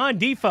 he's behind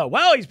Defoe.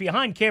 Well, he's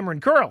behind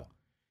Cameron Curl.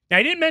 Now,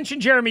 he didn't mention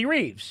Jeremy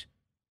Reeves.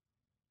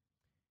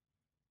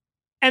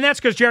 And that's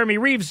because Jeremy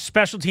Reeves is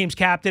special teams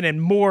captain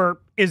and more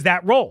is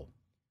that role.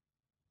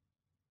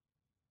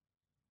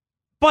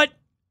 But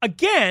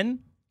again,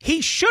 he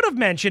should have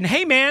mentioned,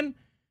 hey, man,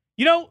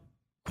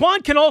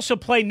 Quan can also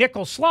play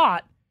nickel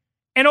slot.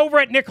 And over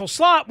at nickel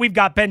slot, we've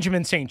got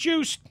Benjamin St.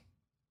 Juste.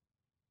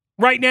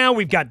 Right now,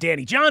 we've got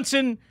Danny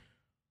Johnson.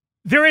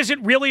 There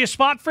isn't really a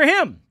spot for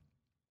him.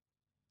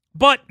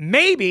 But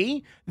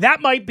maybe that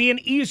might be an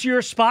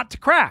easier spot to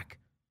crack.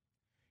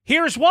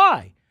 Here's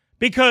why.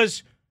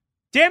 Because,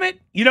 damn it,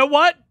 you know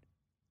what?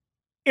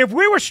 If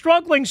we were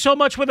struggling so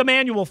much with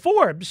Emmanuel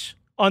Forbes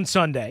on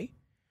Sunday,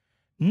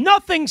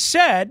 nothing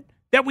said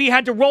that we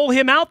had to roll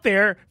him out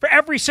there for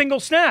every single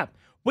snap.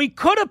 We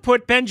could have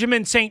put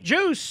Benjamin St.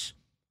 Juste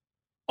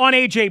on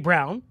A.J.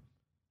 Brown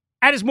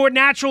at his more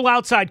natural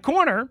outside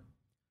corner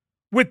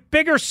with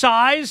bigger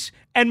size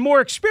and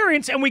more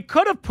experience, and we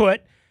could have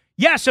put,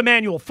 yes,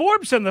 Emmanuel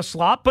Forbes in the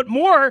slot, but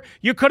more,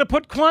 you could have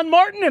put Quan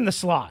Martin in the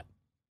slot.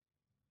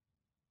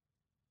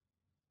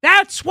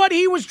 That's what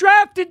he was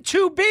drafted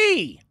to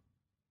be.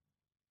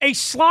 A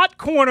slot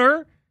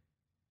corner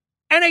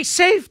and a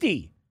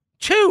safety.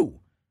 2.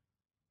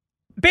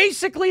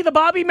 Basically the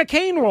Bobby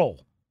McCain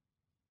role.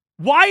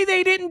 Why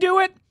they didn't do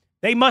it?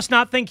 They must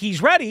not think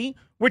he's ready,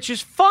 which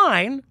is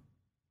fine.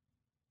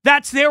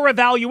 That's their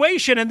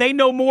evaluation, and they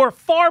know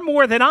far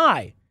more than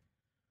I.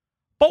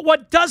 But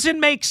what doesn't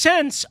make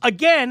sense,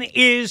 again,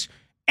 is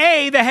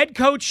A, the head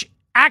coach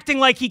acting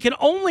like he can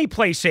only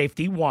play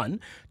safety, 1.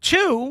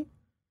 2,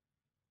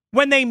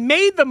 when they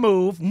made the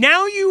move,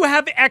 now you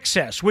have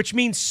excess, which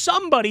means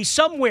somebody,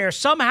 somewhere,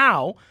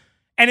 somehow,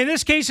 and in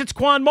this case it's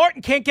Quan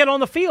Martin, can't get on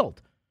the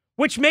field,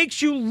 which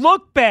makes you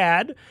look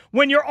bad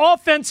when your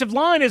offensive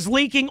line is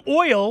leaking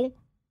oil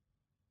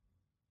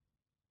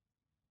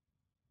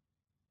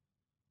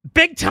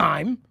big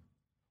time,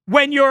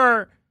 when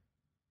your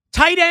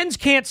tight ends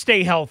can't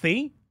stay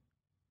healthy,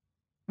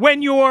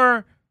 when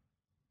your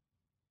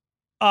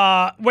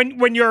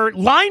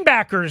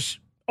linebackers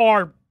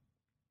are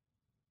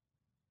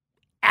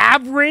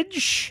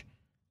average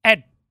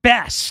at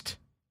best.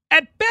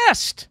 At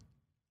best.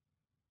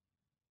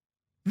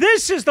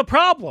 This is the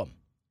problem.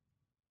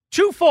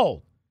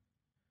 Twofold.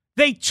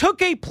 They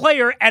took a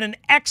player at an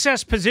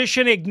excess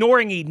position,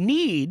 ignoring a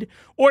need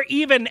or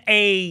even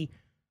a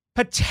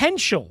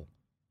potential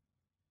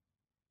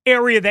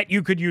area that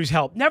you could use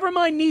help. Never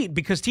mind need,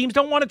 because teams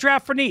don't want to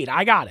draft for need.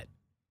 I got it.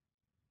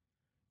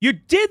 You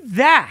did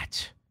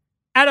that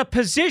at a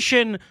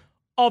position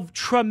of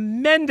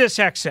tremendous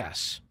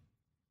excess.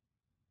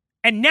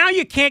 And now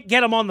you can't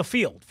get him on the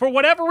field for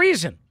whatever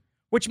reason,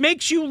 which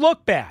makes you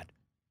look bad.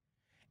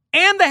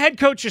 And the head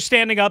coach is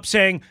standing up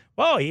saying,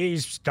 well,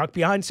 he's stuck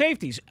behind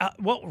safeties.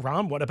 Well,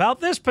 Ron, what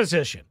about this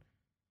position?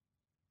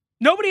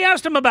 Nobody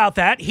asked him about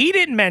that. He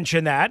didn't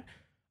mention that.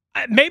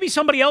 Maybe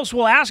somebody else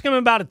will ask him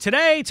about it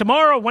today,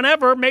 tomorrow,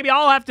 whenever. Maybe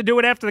I'll have to do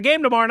it after the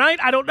game tomorrow night.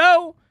 I don't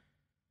know.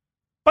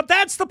 But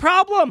that's the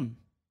problem.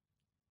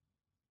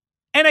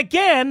 And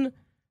again,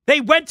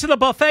 they went to the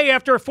buffet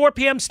after a 4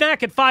 p.m.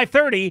 snack at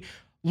 5:30,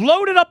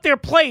 loaded up their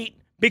plate,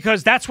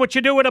 because that's what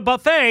you do at a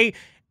buffet,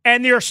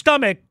 and your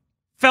stomach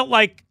felt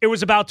like it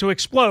was about to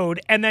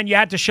explode, and then you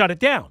had to shut it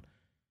down.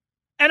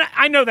 And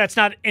I know that's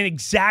not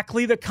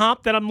exactly the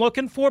comp that I'm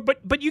looking for,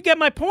 but you get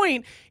my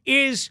point,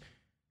 is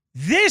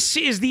this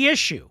is the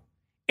issue.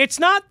 It's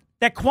not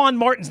that Quan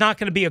Martin's not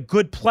going to be a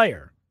good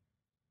player.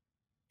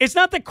 It's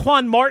not that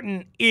Quan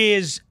Martin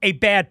is a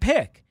bad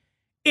pick.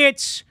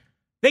 It's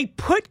they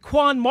put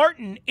Quan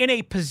Martin in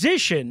a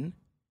position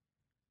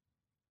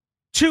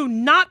to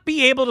not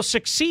be able to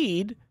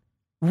succeed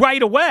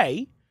right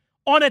away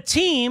on a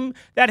team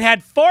that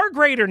had far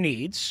greater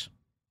needs,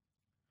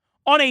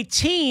 on a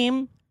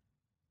team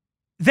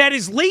that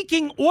is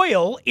leaking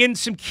oil in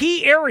some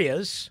key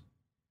areas,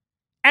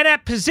 and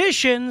at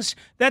positions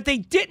that they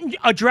didn't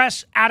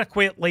address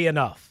adequately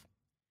enough.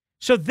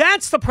 So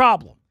that's the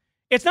problem.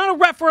 It's not a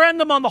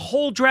referendum on the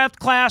whole draft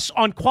class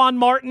on Quan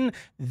Martin.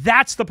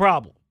 That's the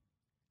problem.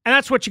 And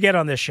that's what you get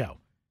on this show.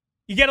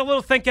 You get a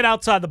little thinking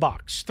outside the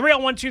box.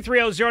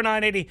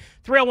 301-230-0980,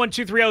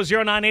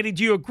 301-230-0980.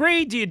 Do you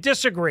agree? Do you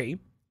disagree?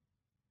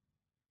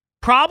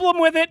 Problem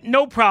with it?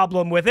 No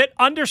problem with it.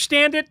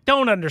 Understand it?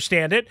 Don't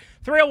understand it.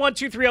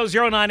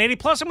 301-230-0980.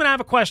 Plus, I'm going to have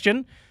a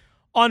question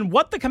on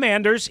what the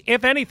Commanders,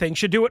 if anything,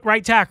 should do at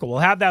right tackle. We'll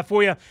have that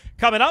for you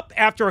coming up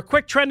after a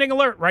quick trending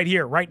alert right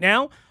here, right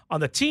now on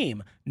the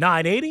Team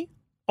 980.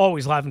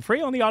 Always live and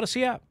free on the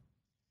Odyssey app.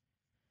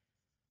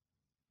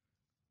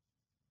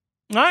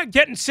 All right,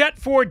 getting set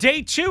for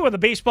day 2 of the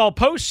baseball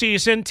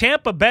postseason.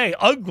 Tampa Bay,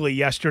 ugly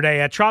yesterday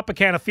at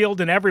Tropicana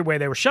Field and everywhere.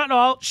 They were shut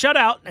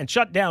out and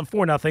shut down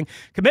 4-0.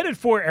 Committed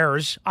 4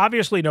 errors,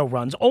 obviously no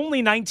runs,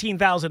 only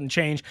 19,000 and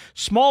change.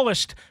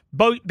 Smallest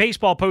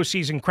baseball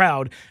postseason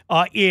crowd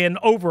in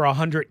over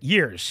 100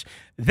 years.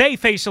 They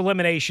face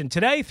elimination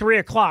today, 3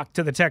 o'clock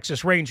to the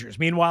Texas Rangers.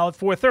 Meanwhile, at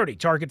 4:30,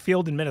 Target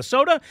Field in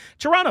Minnesota,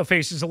 Toronto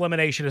faces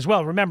elimination as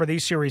well. Remember,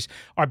 these series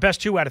are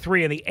best 2 out of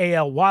 3 in the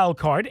AL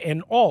wildcard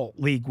and all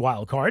league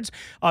wildcards.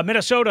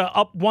 Minnesota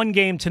up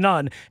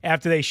 1-0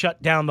 after they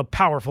shut down the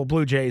powerful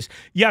Blue Jays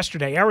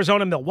yesterday.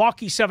 Arizona,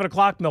 Milwaukee, 7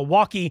 o'clock.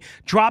 Milwaukee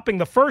dropping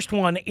the first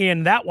one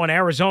in that one.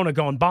 Arizona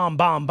going bomb,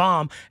 bomb,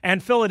 bomb.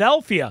 And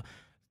Philadelphia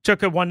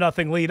took a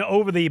 1-0 lead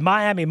over the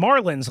Miami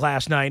Marlins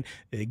last night.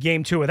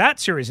 Game 2 of that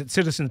series at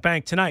Citizens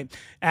Bank tonight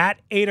at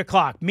 8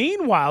 o'clock.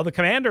 Meanwhile, the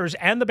Commanders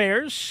and the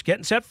Bears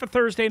getting set for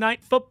Thursday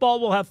night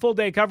football. We'll have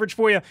full-day coverage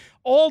for you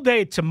all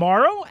day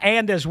tomorrow,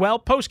 and as well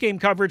post-game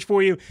coverage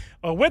for you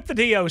with the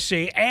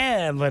DOC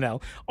and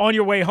Linnell on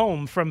your way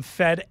home from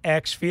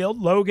FedEx Field.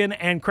 Logan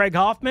and Craig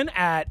Hoffman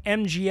at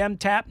MGM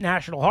Tap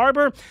National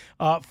Harbor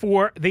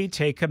for the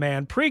Take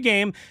Command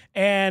pregame.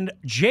 And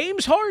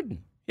James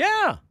Harden,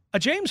 a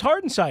James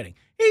Harden sighting.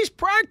 He's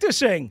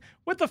practicing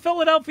with the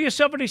Philadelphia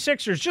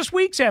 76ers just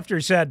weeks after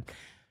he said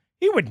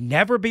he would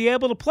never be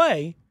able to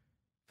play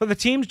for the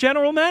team's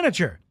general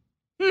manager.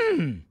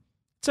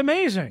 It's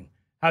amazing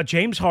how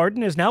James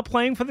Harden is now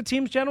playing for the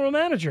team's general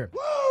manager.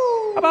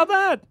 Woo! How about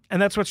that? And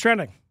that's what's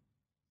trending.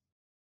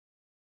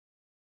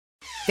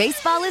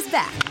 Baseball is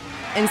back,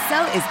 and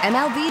so is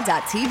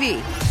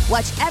MLB.tv.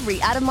 Watch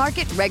every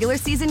out-of-market regular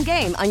season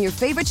game on your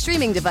favorite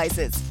streaming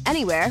devices,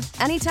 anywhere,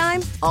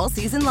 anytime, all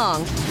season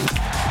long.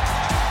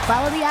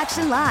 Follow the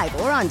action live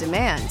or on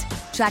demand.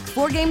 Track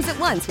 4 games at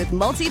once with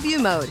multi-view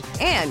mode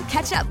and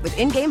catch up with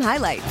in-game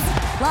highlights.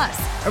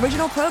 Plus,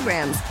 original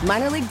programs,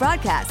 minor league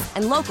broadcasts,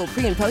 and local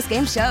pre- and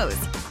post-game shows.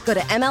 Go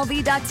to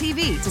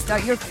MLB.tv to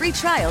start your free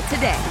trial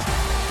today.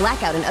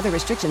 Blackout and other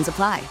restrictions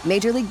apply.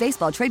 Major League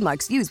Baseball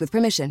trademarks used with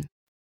permission.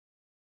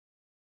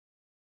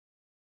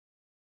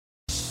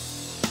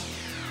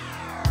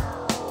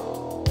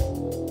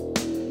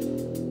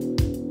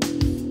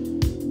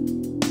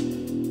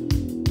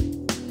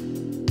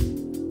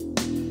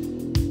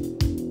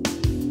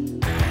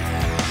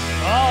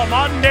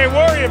 Modern Day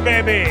Warrior,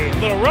 baby. A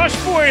little rush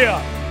for you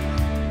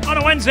on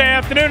a Wednesday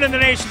afternoon in the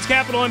nation's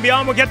capital and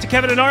beyond. We'll get to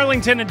Kevin in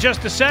Arlington in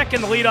just a sec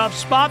in the leadoff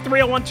spot,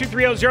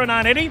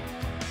 301-230-0980,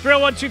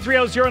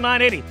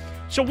 301-230-0980.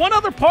 So one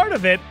other part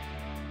of it,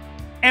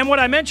 and what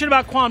I mentioned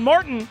about Quan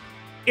Martin,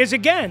 is,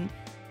 again,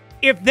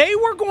 if they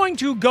were going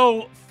to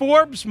go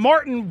Forbes,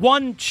 Martin,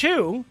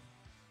 1-2,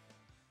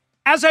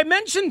 as I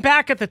mentioned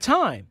back at the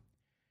time,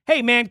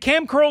 hey, man,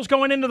 Cam Curl's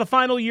going into the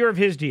final year of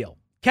his deal.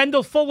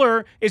 Kendall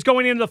Fuller is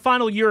going into the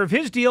final year of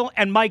his deal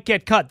and might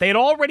get cut. They had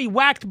already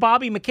whacked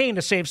Bobby McCain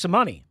to save some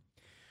money.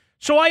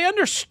 So I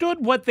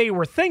understood what they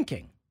were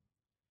thinking.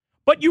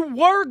 But you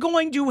were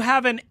going to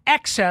have an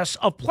excess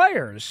of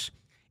players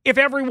if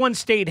everyone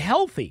stayed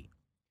healthy.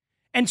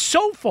 And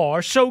so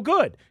far, so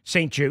good.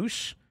 St.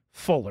 Juice,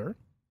 Fuller,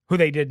 who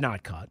they did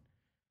not cut,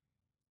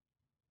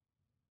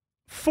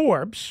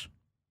 Forbes,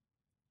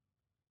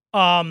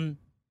 Danny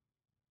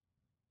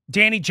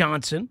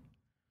Johnson,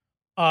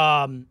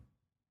 Cam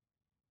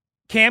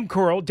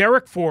Curl,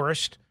 Derek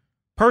Forrest,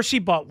 Percy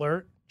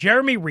Butler,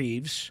 Jeremy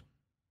Reeves.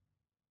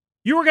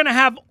 You were going to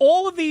have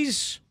all of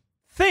these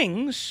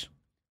things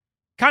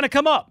kind of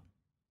come up,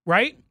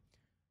 right?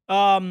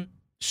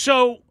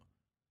 So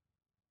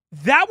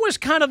that was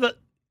kind of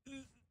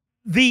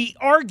the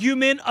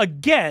argument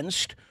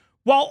against,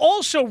 while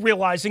also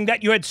realizing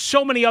that you had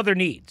so many other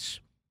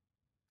needs.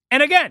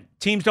 And again,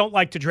 teams don't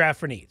like to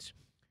draft for needs.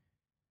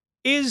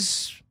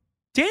 Is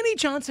Danny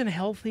Johnson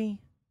healthy?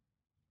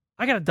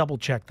 I got to double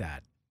check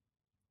that.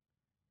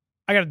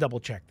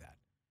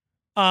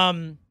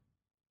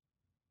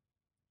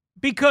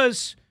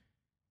 Because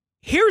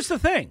here's the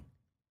thing.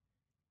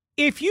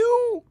 If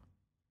you,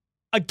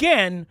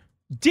 again,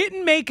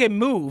 didn't make a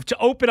move to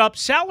open up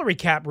salary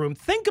cap room,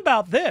 think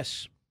about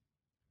this.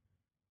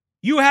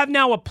 You have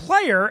now a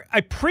player,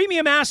 a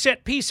premium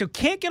asset piece who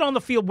can't get on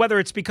the field, whether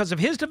it's because of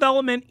his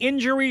development,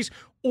 injuries,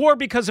 or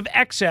because of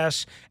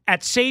excess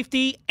at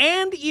safety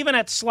and even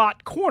at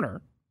slot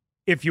corner,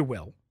 if you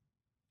will.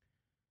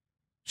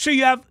 So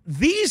you have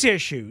these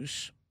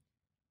issues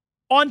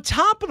on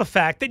top of the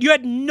fact that you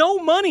had no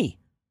money.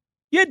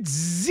 You had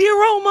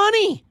zero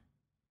money.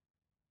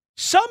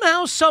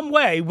 Somehow, some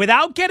way,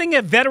 without getting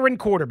a veteran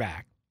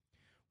quarterback,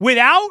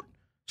 without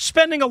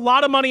spending a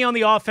lot of money on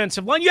the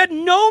offensive line, you had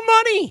no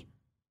money.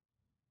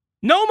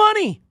 No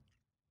money.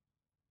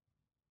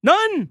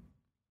 None.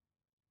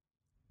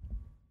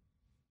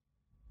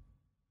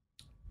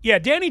 Yeah,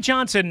 Danny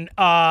Johnson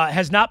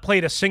has not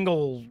played a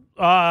single...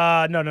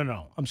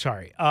 No. I'm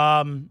sorry.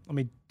 Let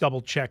me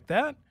double check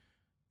that.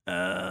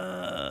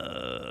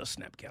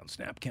 Snap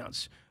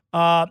counts.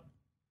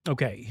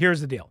 Okay,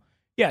 here's the deal.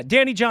 Yeah,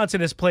 Danny Johnson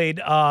has played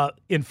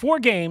in 4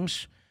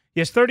 games.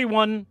 He has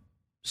 31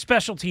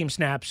 special team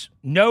snaps,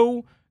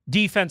 no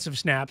defensive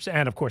snaps,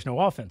 and, of course, no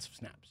offensive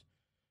snaps.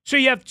 So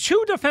you have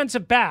 2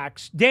 defensive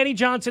backs, Danny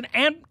Johnson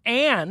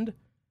and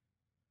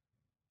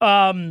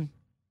Quan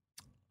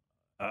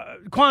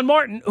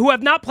Martin, who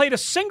have not played a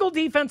single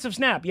defensive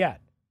snap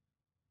yet.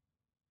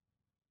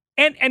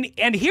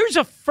 And here's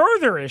a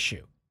further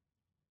issue.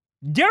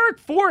 Derek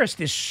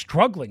Forrest is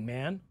struggling,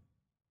 man.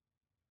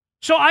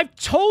 So I've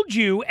told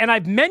you, and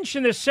I've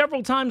mentioned this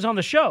several times on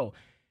the show,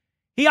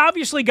 he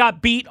obviously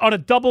got beat on a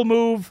double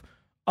move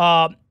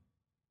by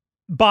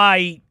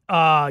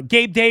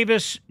Gabe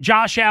Davis,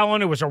 Josh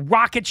Allen. It was a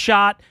rocket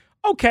shot.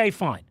 Okay,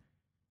 fine.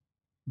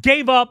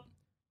 Gave up.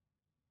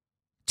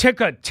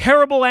 Took a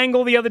terrible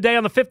angle the other day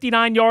on the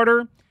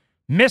 59-yarder.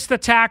 Missed the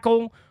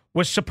tackle.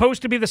 Was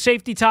supposed to be the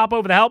safety top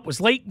over the help. Was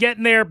late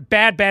getting there.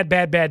 Bad.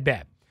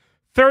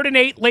 3rd and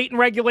 8 late in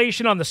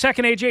regulation on the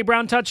second A.J.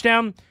 Brown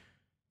touchdown.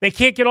 They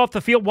can't get off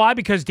the field. Why?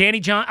 Because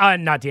Derek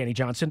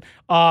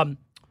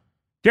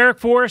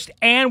Forrest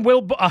and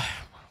Will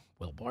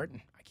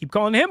Barton. I keep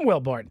calling him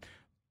Will Barton.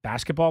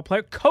 Basketball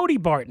player Cody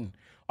Barton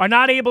are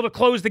not able to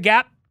close the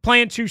gap,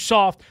 playing too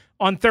soft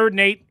on 3rd and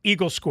 8.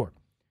 Eagles score.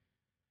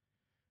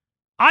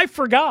 I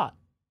forgot.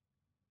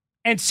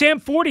 And Sam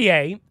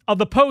Fortier of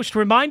the Post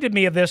reminded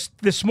me of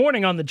this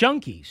morning on the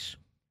Junkies.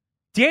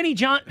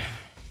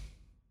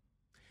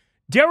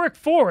 Derek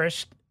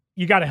Forrest,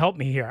 you got to help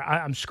me here.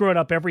 I'm screwing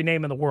up every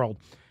name in the world.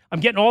 I'm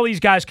getting all these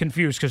guys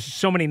confused because there's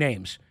so many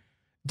names.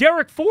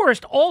 Derek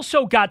Forrest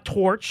also got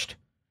torched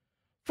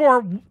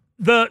for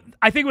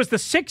I think it was the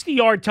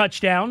 60-yard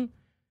touchdown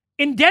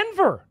in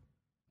Denver.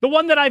 The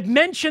one that I've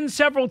mentioned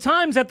several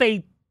times that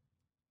they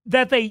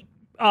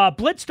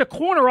blitzed a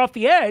corner off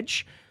the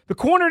edge. The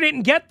corner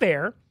didn't get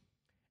there.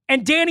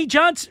 And Derek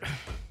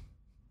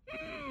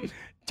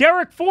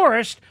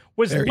Forrest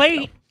was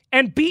late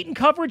and beaten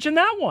coverage in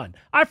that one.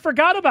 I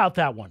forgot about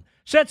that one.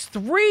 So that's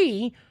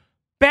 3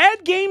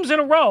 bad games in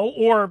a row,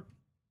 or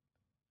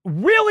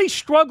really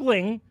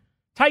struggling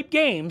type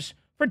games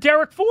for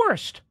Derek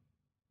Forrest,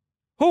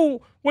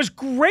 who was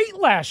great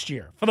last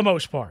year for the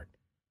most part.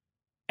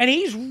 And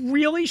he's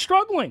really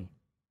struggling.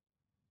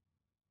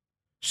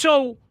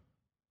 So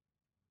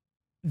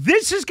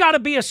this has got to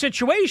be a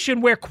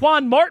situation where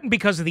Quan Martin,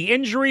 because of the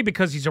injury,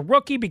 because he's a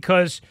rookie,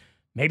 because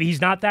maybe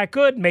he's not that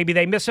good, maybe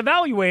they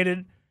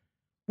misevaluated,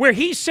 where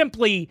he's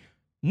simply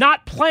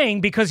not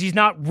playing because he's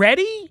not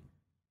ready.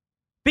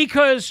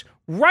 Because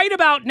right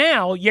about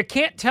now, you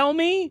can't tell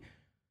me,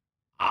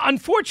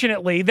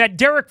 unfortunately, that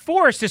Derek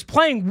Forrest is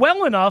playing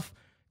well enough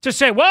to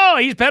say, well,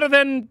 he's better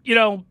than,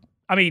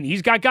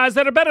 he's got guys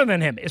that are better than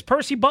him. Is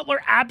Percy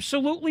Butler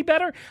absolutely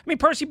better?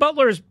 Percy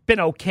Butler has been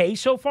okay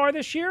so far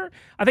this year.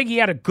 I think he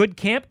had a good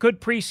camp, good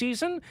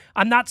preseason.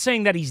 I'm not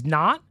saying that he's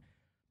not.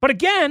 But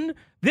again,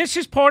 this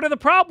is part of the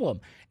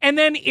problem. And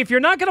then if you're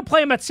not going to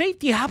play him at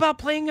safety, how about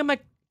playing him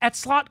at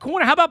slot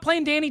corner? How about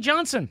playing Danny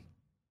Johnson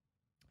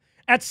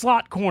at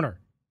slot corner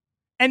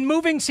and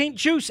moving St.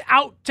 Juice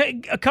out to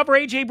cover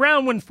A.J.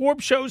 Brown when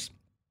Forbes shows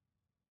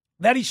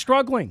that he's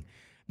struggling?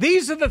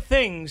 These are the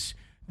things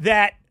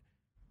that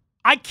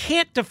I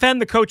can't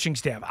defend the coaching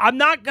staff. I'm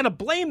not going to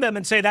blame them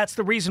and say that's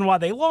the reason why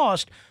they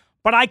lost,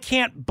 but I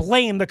can't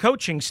blame the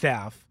coaching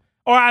staff.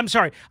 Or I'm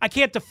sorry, I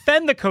can't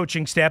defend the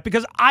coaching staff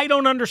because I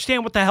don't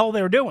understand what the hell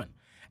they're doing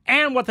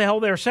and what the hell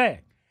they're saying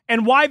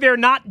and why they're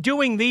not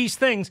doing these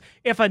things.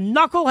 If a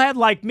knucklehead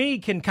like me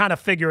can kind of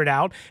figure it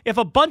out, if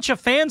a bunch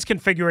of fans can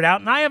figure it out,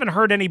 and I haven't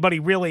heard anybody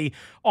really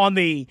on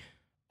the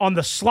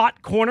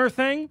slot corner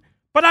thing,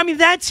 but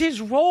that's his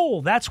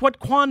role. That's what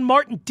Quan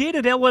Martin did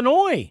at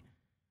Illinois.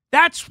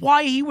 That's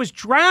why he was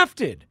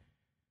drafted.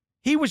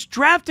 He was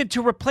drafted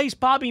to replace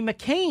Bobby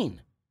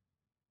McCain,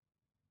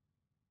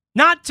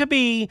 not to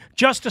be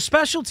just a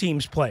special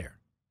teams player.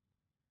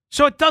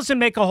 So it doesn't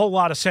make a whole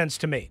lot of sense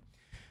to me.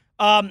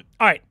 All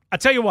right, I'll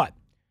tell you what.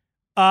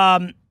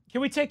 Can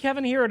we take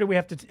Kevin here, or do we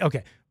have to?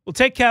 Okay, we'll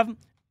take Kevin,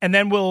 and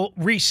then we'll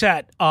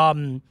reset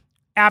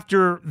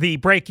after the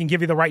break and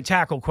give you the right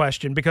tackle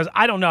question, because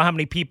I don't know how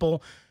many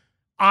people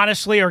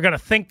honestly are going to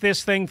think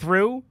this thing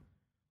through.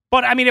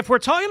 But, if we're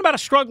talking about a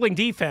struggling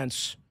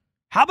defense,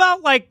 how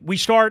about, we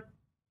start,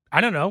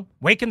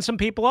 waking some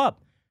people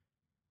up?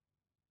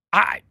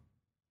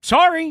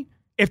 Sorry.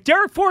 If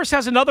Derek Forrest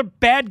has another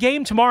bad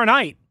game tomorrow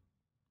night,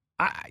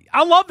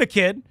 I love the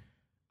kid.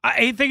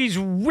 I think he's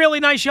a really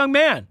nice young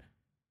man.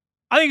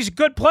 I think he's a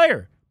good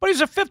player. But he's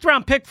a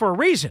 5th-round pick for a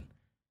reason.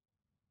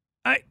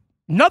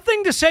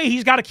 Nothing to say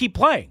he's got to keep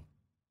playing.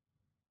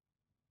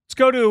 Let's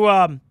go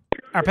to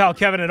our pal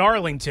Kevin in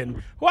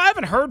Arlington, who I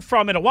haven't heard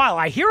from in a while.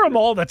 I hear him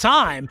all the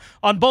time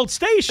on both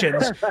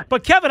stations.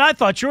 But, Kevin, I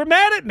thought you were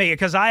mad at me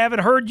because I haven't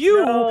heard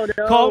you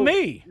call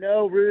me.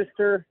 No,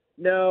 Rooster.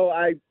 No,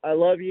 I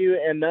love you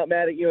and not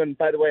mad at you. And,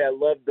 by the way, I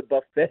love the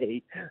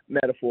buffet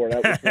metaphor.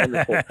 That was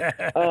wonderful.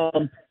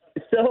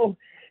 So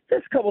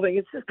just a couple things.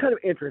 It's just kind of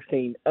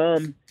interesting.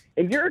 And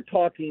you're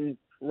talking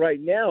right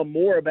now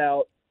more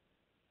about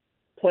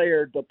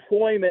player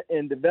deployment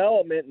and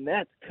development, and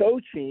that's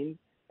coaching.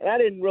 And I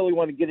didn't really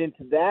want to get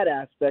into that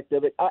aspect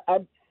of it.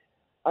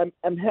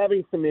 I'm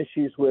having some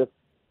issues with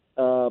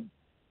Del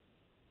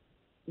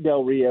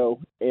Rio,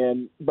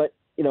 but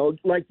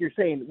like you're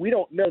saying, we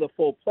don't know the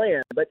full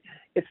plan. But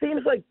it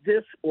seems like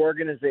this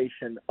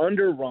organization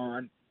under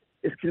Ron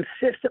is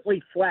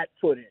consistently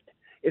flat-footed.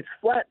 It's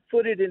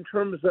flat-footed in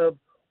terms of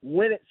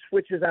when it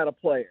switches out a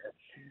player.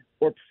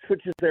 or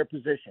switches their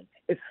position.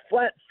 It's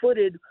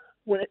flat-footed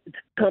when it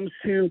comes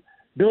to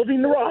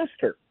building the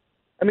roster.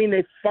 I mean,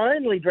 they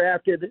finally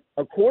drafted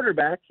a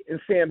quarterback in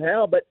Sam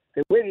Howell, but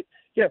they waited.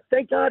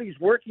 Thank God he's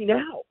working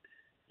out.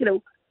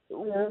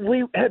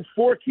 We had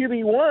 4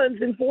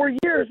 QB1s in 4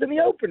 years in the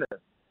opener.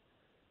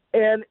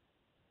 And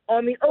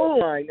on the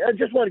O-line, I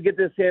just want to get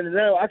this in, and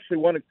I actually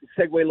want to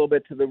segue a little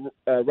bit to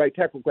the right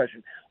tackle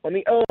question. On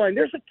the O-line,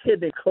 there's a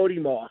kid named Cody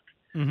Mock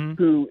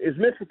who is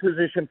Mr.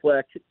 Position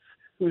Flex,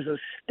 who's a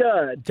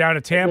stud down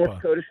at Tampa,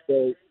 North Dakota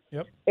State.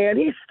 Yep. And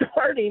he's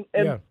starting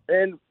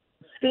and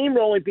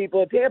steamrolling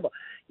people at Tampa.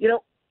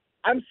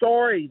 I'm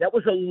sorry. That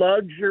was a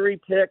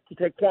luxury pick to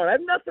take Quan. I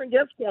have nothing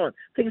against Quan.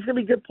 I think he's going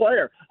to be a good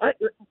player.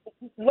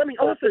 Let me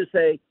also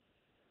say,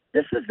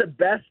 this is the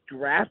best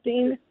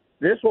drafting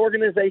this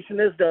organization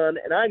has done,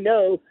 and I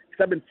know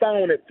because I've been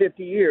following it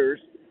 50 years,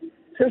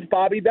 since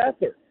Bobby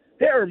Bethler.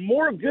 There are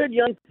more good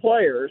young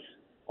players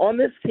on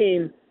this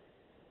team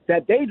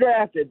that they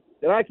drafted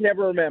than I can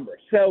ever remember.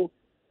 So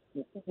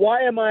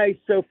why am I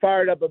so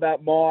fired up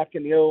about Mock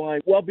and the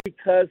O-line? Well,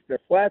 because they're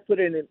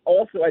flat-footed, and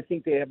also I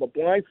think they have a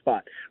blind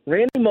spot.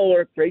 Randy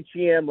Mueller, great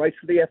GM, writes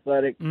for The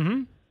Athletic,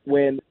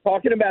 when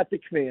talking about the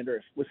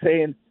Commanders, was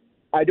saying,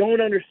 I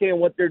don't understand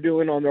what they're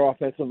doing on their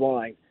offensive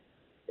line.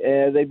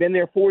 They've been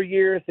there 4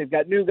 years. They've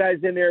got new guys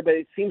in there, but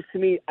it seems to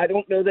me I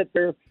don't know that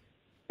they're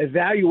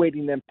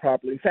evaluating them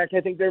properly. In fact,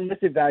 I think they're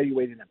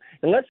misevaluating them.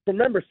 And let's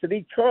remember,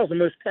 Sadiq Charles, the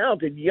most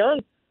talented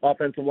young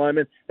offensive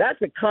lineman,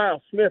 that's a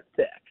Kyle Smith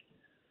pick.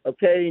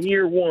 Okay, in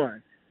year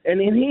one. And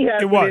then he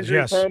has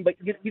prone, but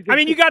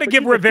you got to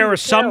give Rivera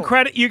some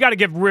credit. You got to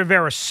give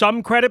Rivera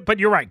some credit, but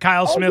you're right.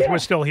 Kyle Smith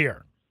was still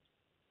here.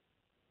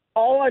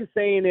 All I'm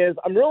saying is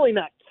I'm really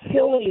not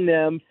killing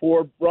them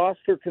for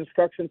roster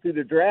construction through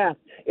the draft.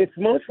 It's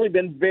mostly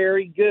been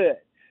very good.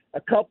 A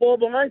couple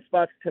of blind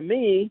spots to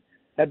me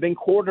have been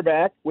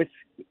quarterback, which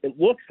it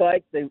looks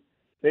like they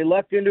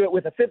lucked into it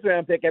with a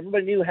 5th-round pick.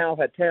 Everybody knew Hal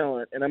had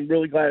talent, and I'm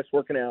really glad it's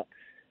working out.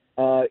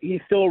 He's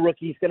still a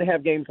rookie. He's going to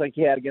have games like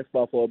he had against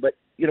Buffalo, but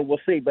we'll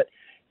see. But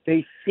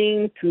they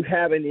seem to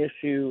have an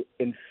issue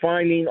in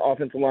finding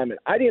offensive linemen.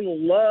 I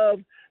didn't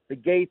love the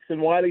Gates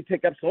and Wiley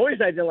pickups. The only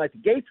reason I didn't like the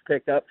Gates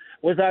pickup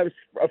was I was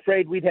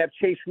afraid we'd have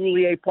Chase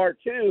Roulier Part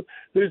 2,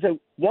 who's a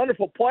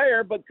wonderful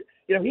player, but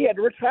he had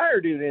to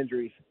retire due to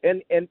injuries,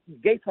 and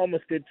Gates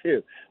almost did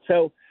too.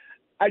 So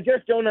I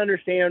just don't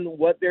understand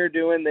what they're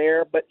doing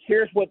there. But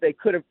here's what they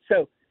could have.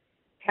 So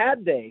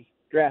had they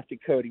drafted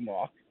Cody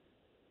Mock,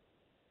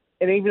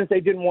 and even if they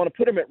didn't want to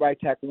put him at right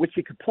tackle, which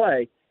he could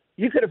play,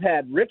 you could have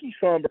had Ricky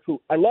Stromberg,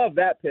 who I love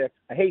that pick.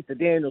 I hate the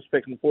Daniels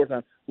pick in the 4th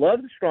round.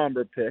 Love the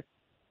Stromberg pick.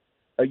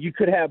 You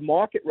could have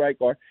Mock at right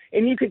guard,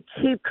 and you could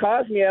keep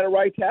Cosme at a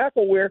right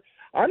tackle where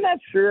I'm not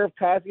sure if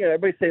Cosme,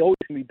 everybody say, oh,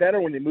 he's going to be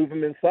better when they move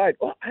him inside.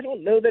 Well, I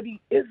don't know that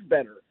he is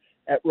better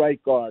at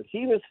right guard.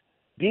 He was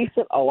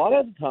decent a lot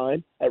of the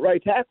time at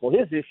right tackle.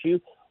 His issue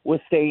was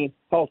staying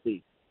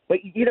healthy. But,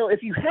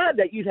 if you had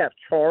that, you'd have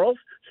Charles,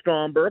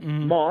 Stromberg,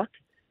 Mock,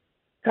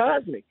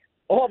 Cosme.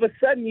 All of a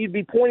sudden, you'd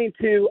be pointing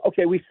to,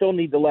 okay, we still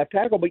need the left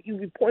tackle, but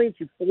you'd be pointing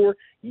to 4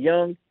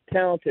 young,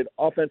 talented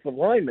offensive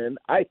linemen,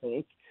 I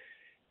think,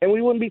 and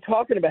we wouldn't be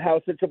talking about how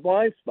it's such a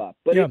blind spot.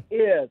 But it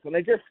is. And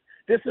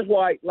this is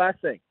why,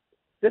 last thing,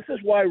 this is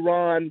why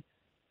Ron,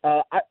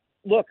 I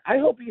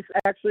hope he's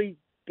actually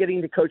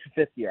getting to coach a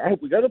 5th year. I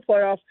hope we go to the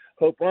playoffs,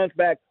 hope Ron's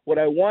back. What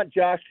I want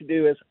Josh to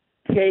do is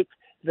take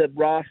the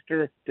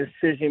roster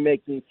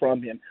decision-making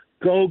from him.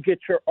 Go get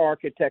your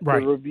architect to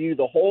review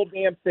the whole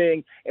damn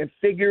thing and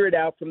figure it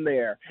out from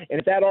there. And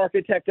if that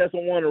architect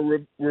doesn't want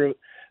to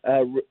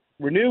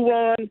renew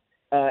Ron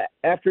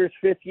after his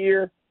 5th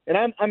year, and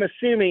I'm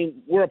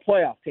assuming we're a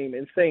playoff team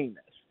in saying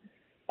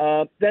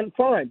this, then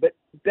fine. But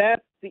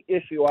that's the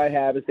issue I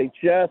have is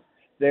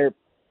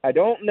I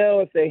don't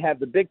know if they have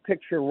the big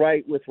picture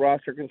right with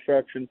roster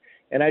construction,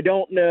 and I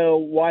don't know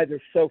why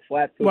they're so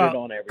flat-footed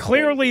on everything.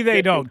 Clearly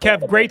they don't.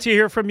 Kev, great to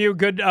hear from you.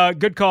 Good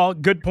call,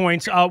 good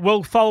points.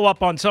 We'll follow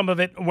up on some of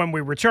it when we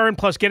return,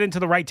 plus get into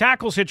the right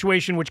tackle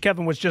situation, which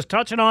Kevin was just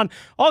touching on.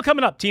 All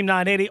coming up. Team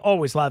 980,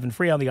 always live and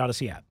free on the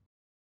Odyssey app.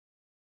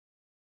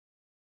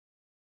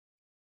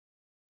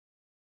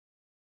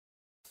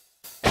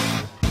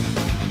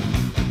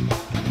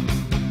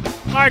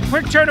 All right,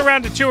 quick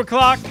turnaround to 2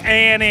 o'clock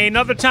and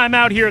another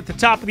timeout here at the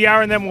top of the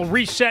hour, and then we'll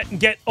reset and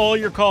get all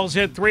your calls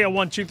in,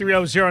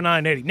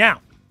 301-230-0980.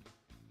 Now,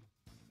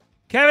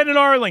 Kevin in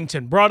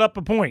Arlington brought up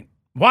a point.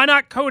 Why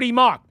not Cody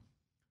Mock,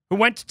 who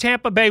went to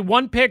Tampa Bay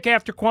 1 pick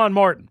after Quan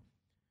Martin?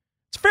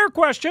 It's a fair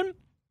question.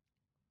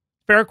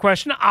 Fair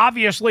question.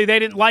 Obviously, they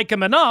didn't like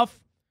him enough.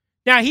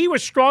 Now, he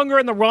was stronger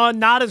in the run,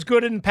 not as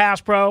good in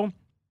pass pro.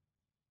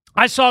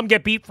 I saw him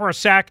get beat for a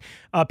sack.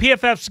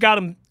 PFF's got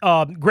him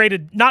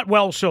graded not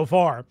well so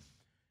far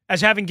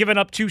as having given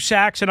up 2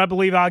 sacks, and I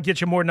believe I'll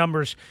get you more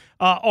numbers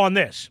on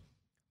this.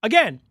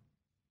 Again,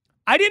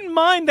 I didn't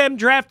mind them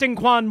drafting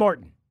Quan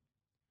Martin.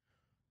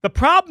 The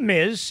problem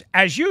is,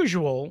 as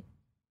usual,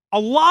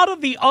 a lot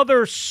of the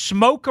other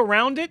smoke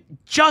around it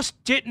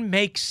just didn't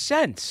make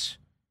sense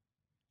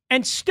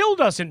and still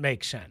doesn't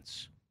make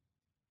sense.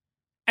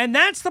 And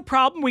that's the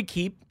problem we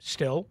keep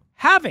still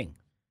having,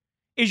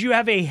 is you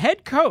have a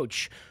head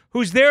coach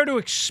who's there to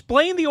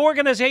explain the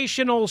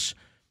organization's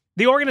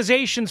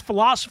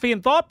philosophy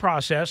and thought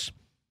process.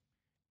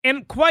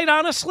 And quite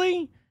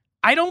honestly,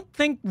 I don't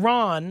think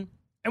Ron,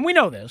 and we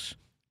know this,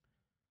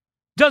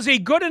 does a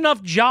good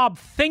enough job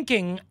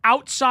thinking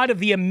outside of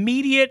the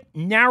immediate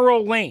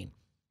narrow lane.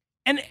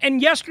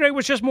 And yesterday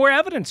was just more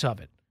evidence of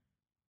it.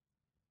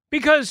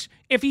 Because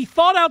if he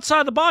thought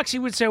outside the box, he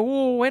would say,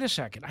 whoa, wait a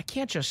second. I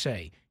can't just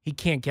say he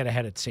can't get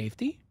ahead at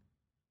safety.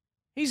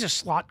 He's a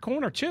slot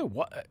corner, too.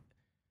 What?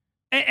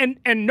 And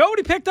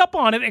nobody picked up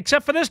on it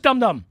except for this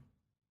dum-dum.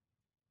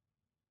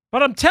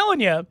 But I'm telling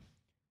you,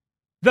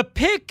 the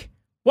pick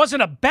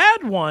wasn't a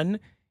bad one.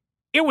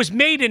 It was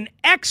made in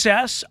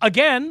excess.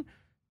 Again,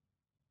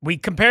 we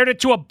compared it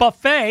to a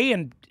buffet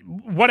and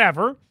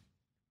whatever.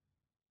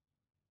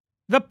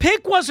 The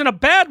pick wasn't a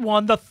bad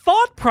one. The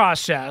thought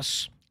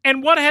process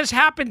and what has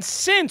happened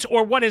since,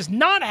 or what has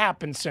not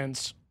happened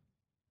since,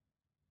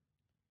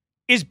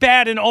 is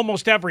bad in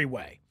almost every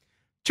way.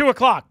 2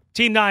 o'clock,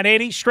 Team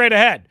 980, straight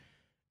ahead.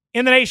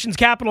 In the nation's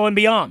capital and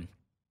beyond.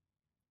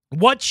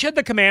 What should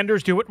the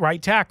Commanders do at right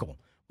tackle?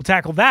 We'll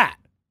tackle that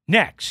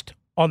next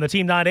on the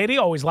Team 980,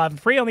 always live and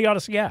free on the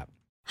Odyssey app.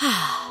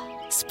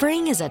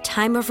 Spring is a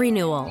time of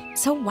renewal,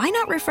 so why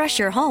not refresh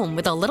your home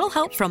with a little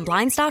help from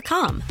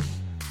Blinds.com?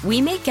 We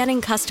make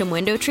getting custom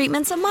window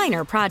treatments a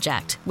minor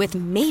project with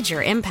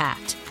major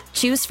impact.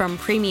 Choose from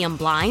premium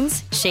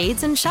blinds,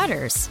 shades, and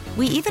shutters.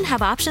 We even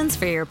have options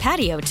for your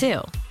patio,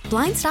 too.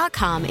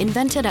 Blinds.com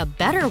invented a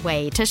better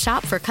way to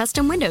shop for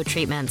custom window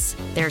treatments.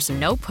 There's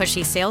no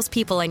pushy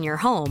salespeople in your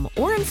home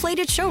or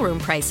inflated showroom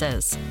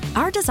prices.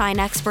 Our design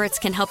experts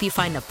can help you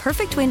find the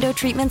perfect window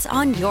treatments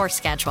on your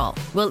schedule.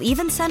 We'll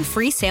even send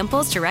free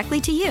samples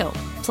directly to you.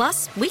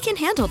 Plus, we can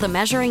handle the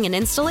measuring and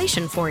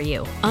installation for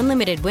you.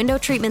 Unlimited window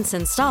treatments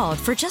installed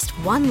for just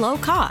one low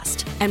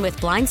cost. And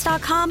with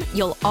Blinds.com,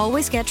 you'll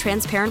always get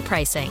transparent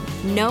pricing.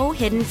 No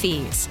hidden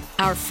fees.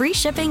 Our free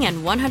shipping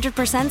and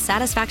 100%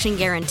 satisfaction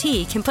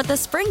guarantee can put the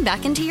spring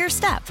back into your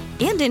step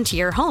and into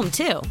your home,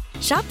 too.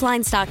 Shop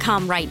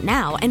Blinds.com right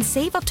now and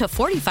save up to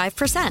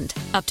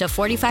 45%. Up to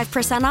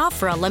 45% off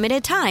for a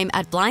limited time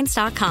at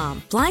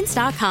Blinds.com.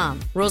 Blinds.com.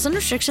 Rules and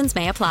restrictions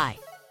may apply.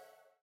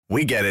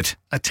 We get it.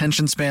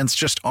 Attention spans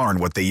just aren't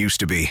what they used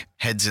to be.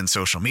 Heads in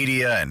social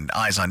media and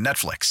eyes on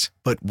Netflix.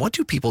 But what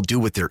do people do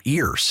with their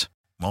ears?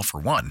 Well, for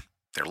one,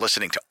 they're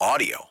listening to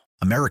audio.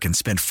 Americans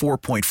spend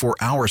 4.4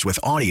 hours with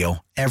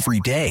audio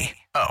every day.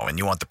 Oh, and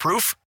you want the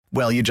proof?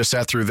 Well, you just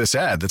sat through this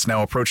ad that's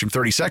now approaching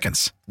 30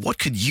 seconds. What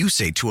could you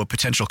say to a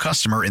potential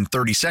customer in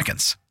 30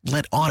 seconds?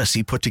 Let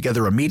Odyssey put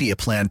together a media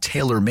plan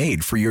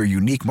tailor-made for your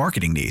unique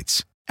marketing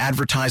needs.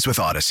 Advertise with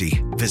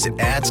Odyssey. Visit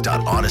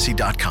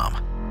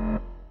ads.odyssey.com.